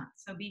each month.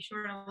 So be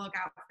sure to look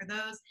out for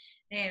those.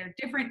 They're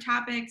different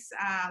topics,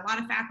 a lot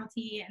of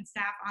faculty and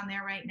staff on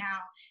there right now,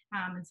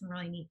 and some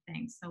really neat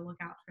things. So look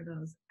out for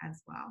those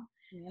as well.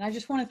 And I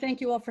just want to thank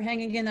you all for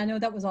hanging in. I know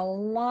that was a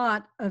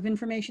lot of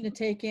information to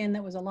take in.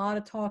 That was a lot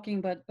of talking,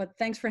 but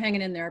thanks for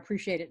hanging in there. I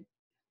appreciate it.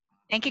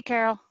 Thank you,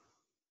 Carol.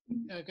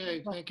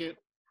 Okay, thank you.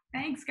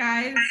 Thanks,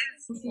 guys.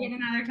 We'll see you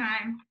another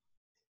time.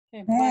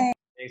 Okay, bye.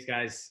 Thanks,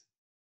 guys.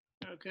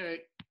 Okay.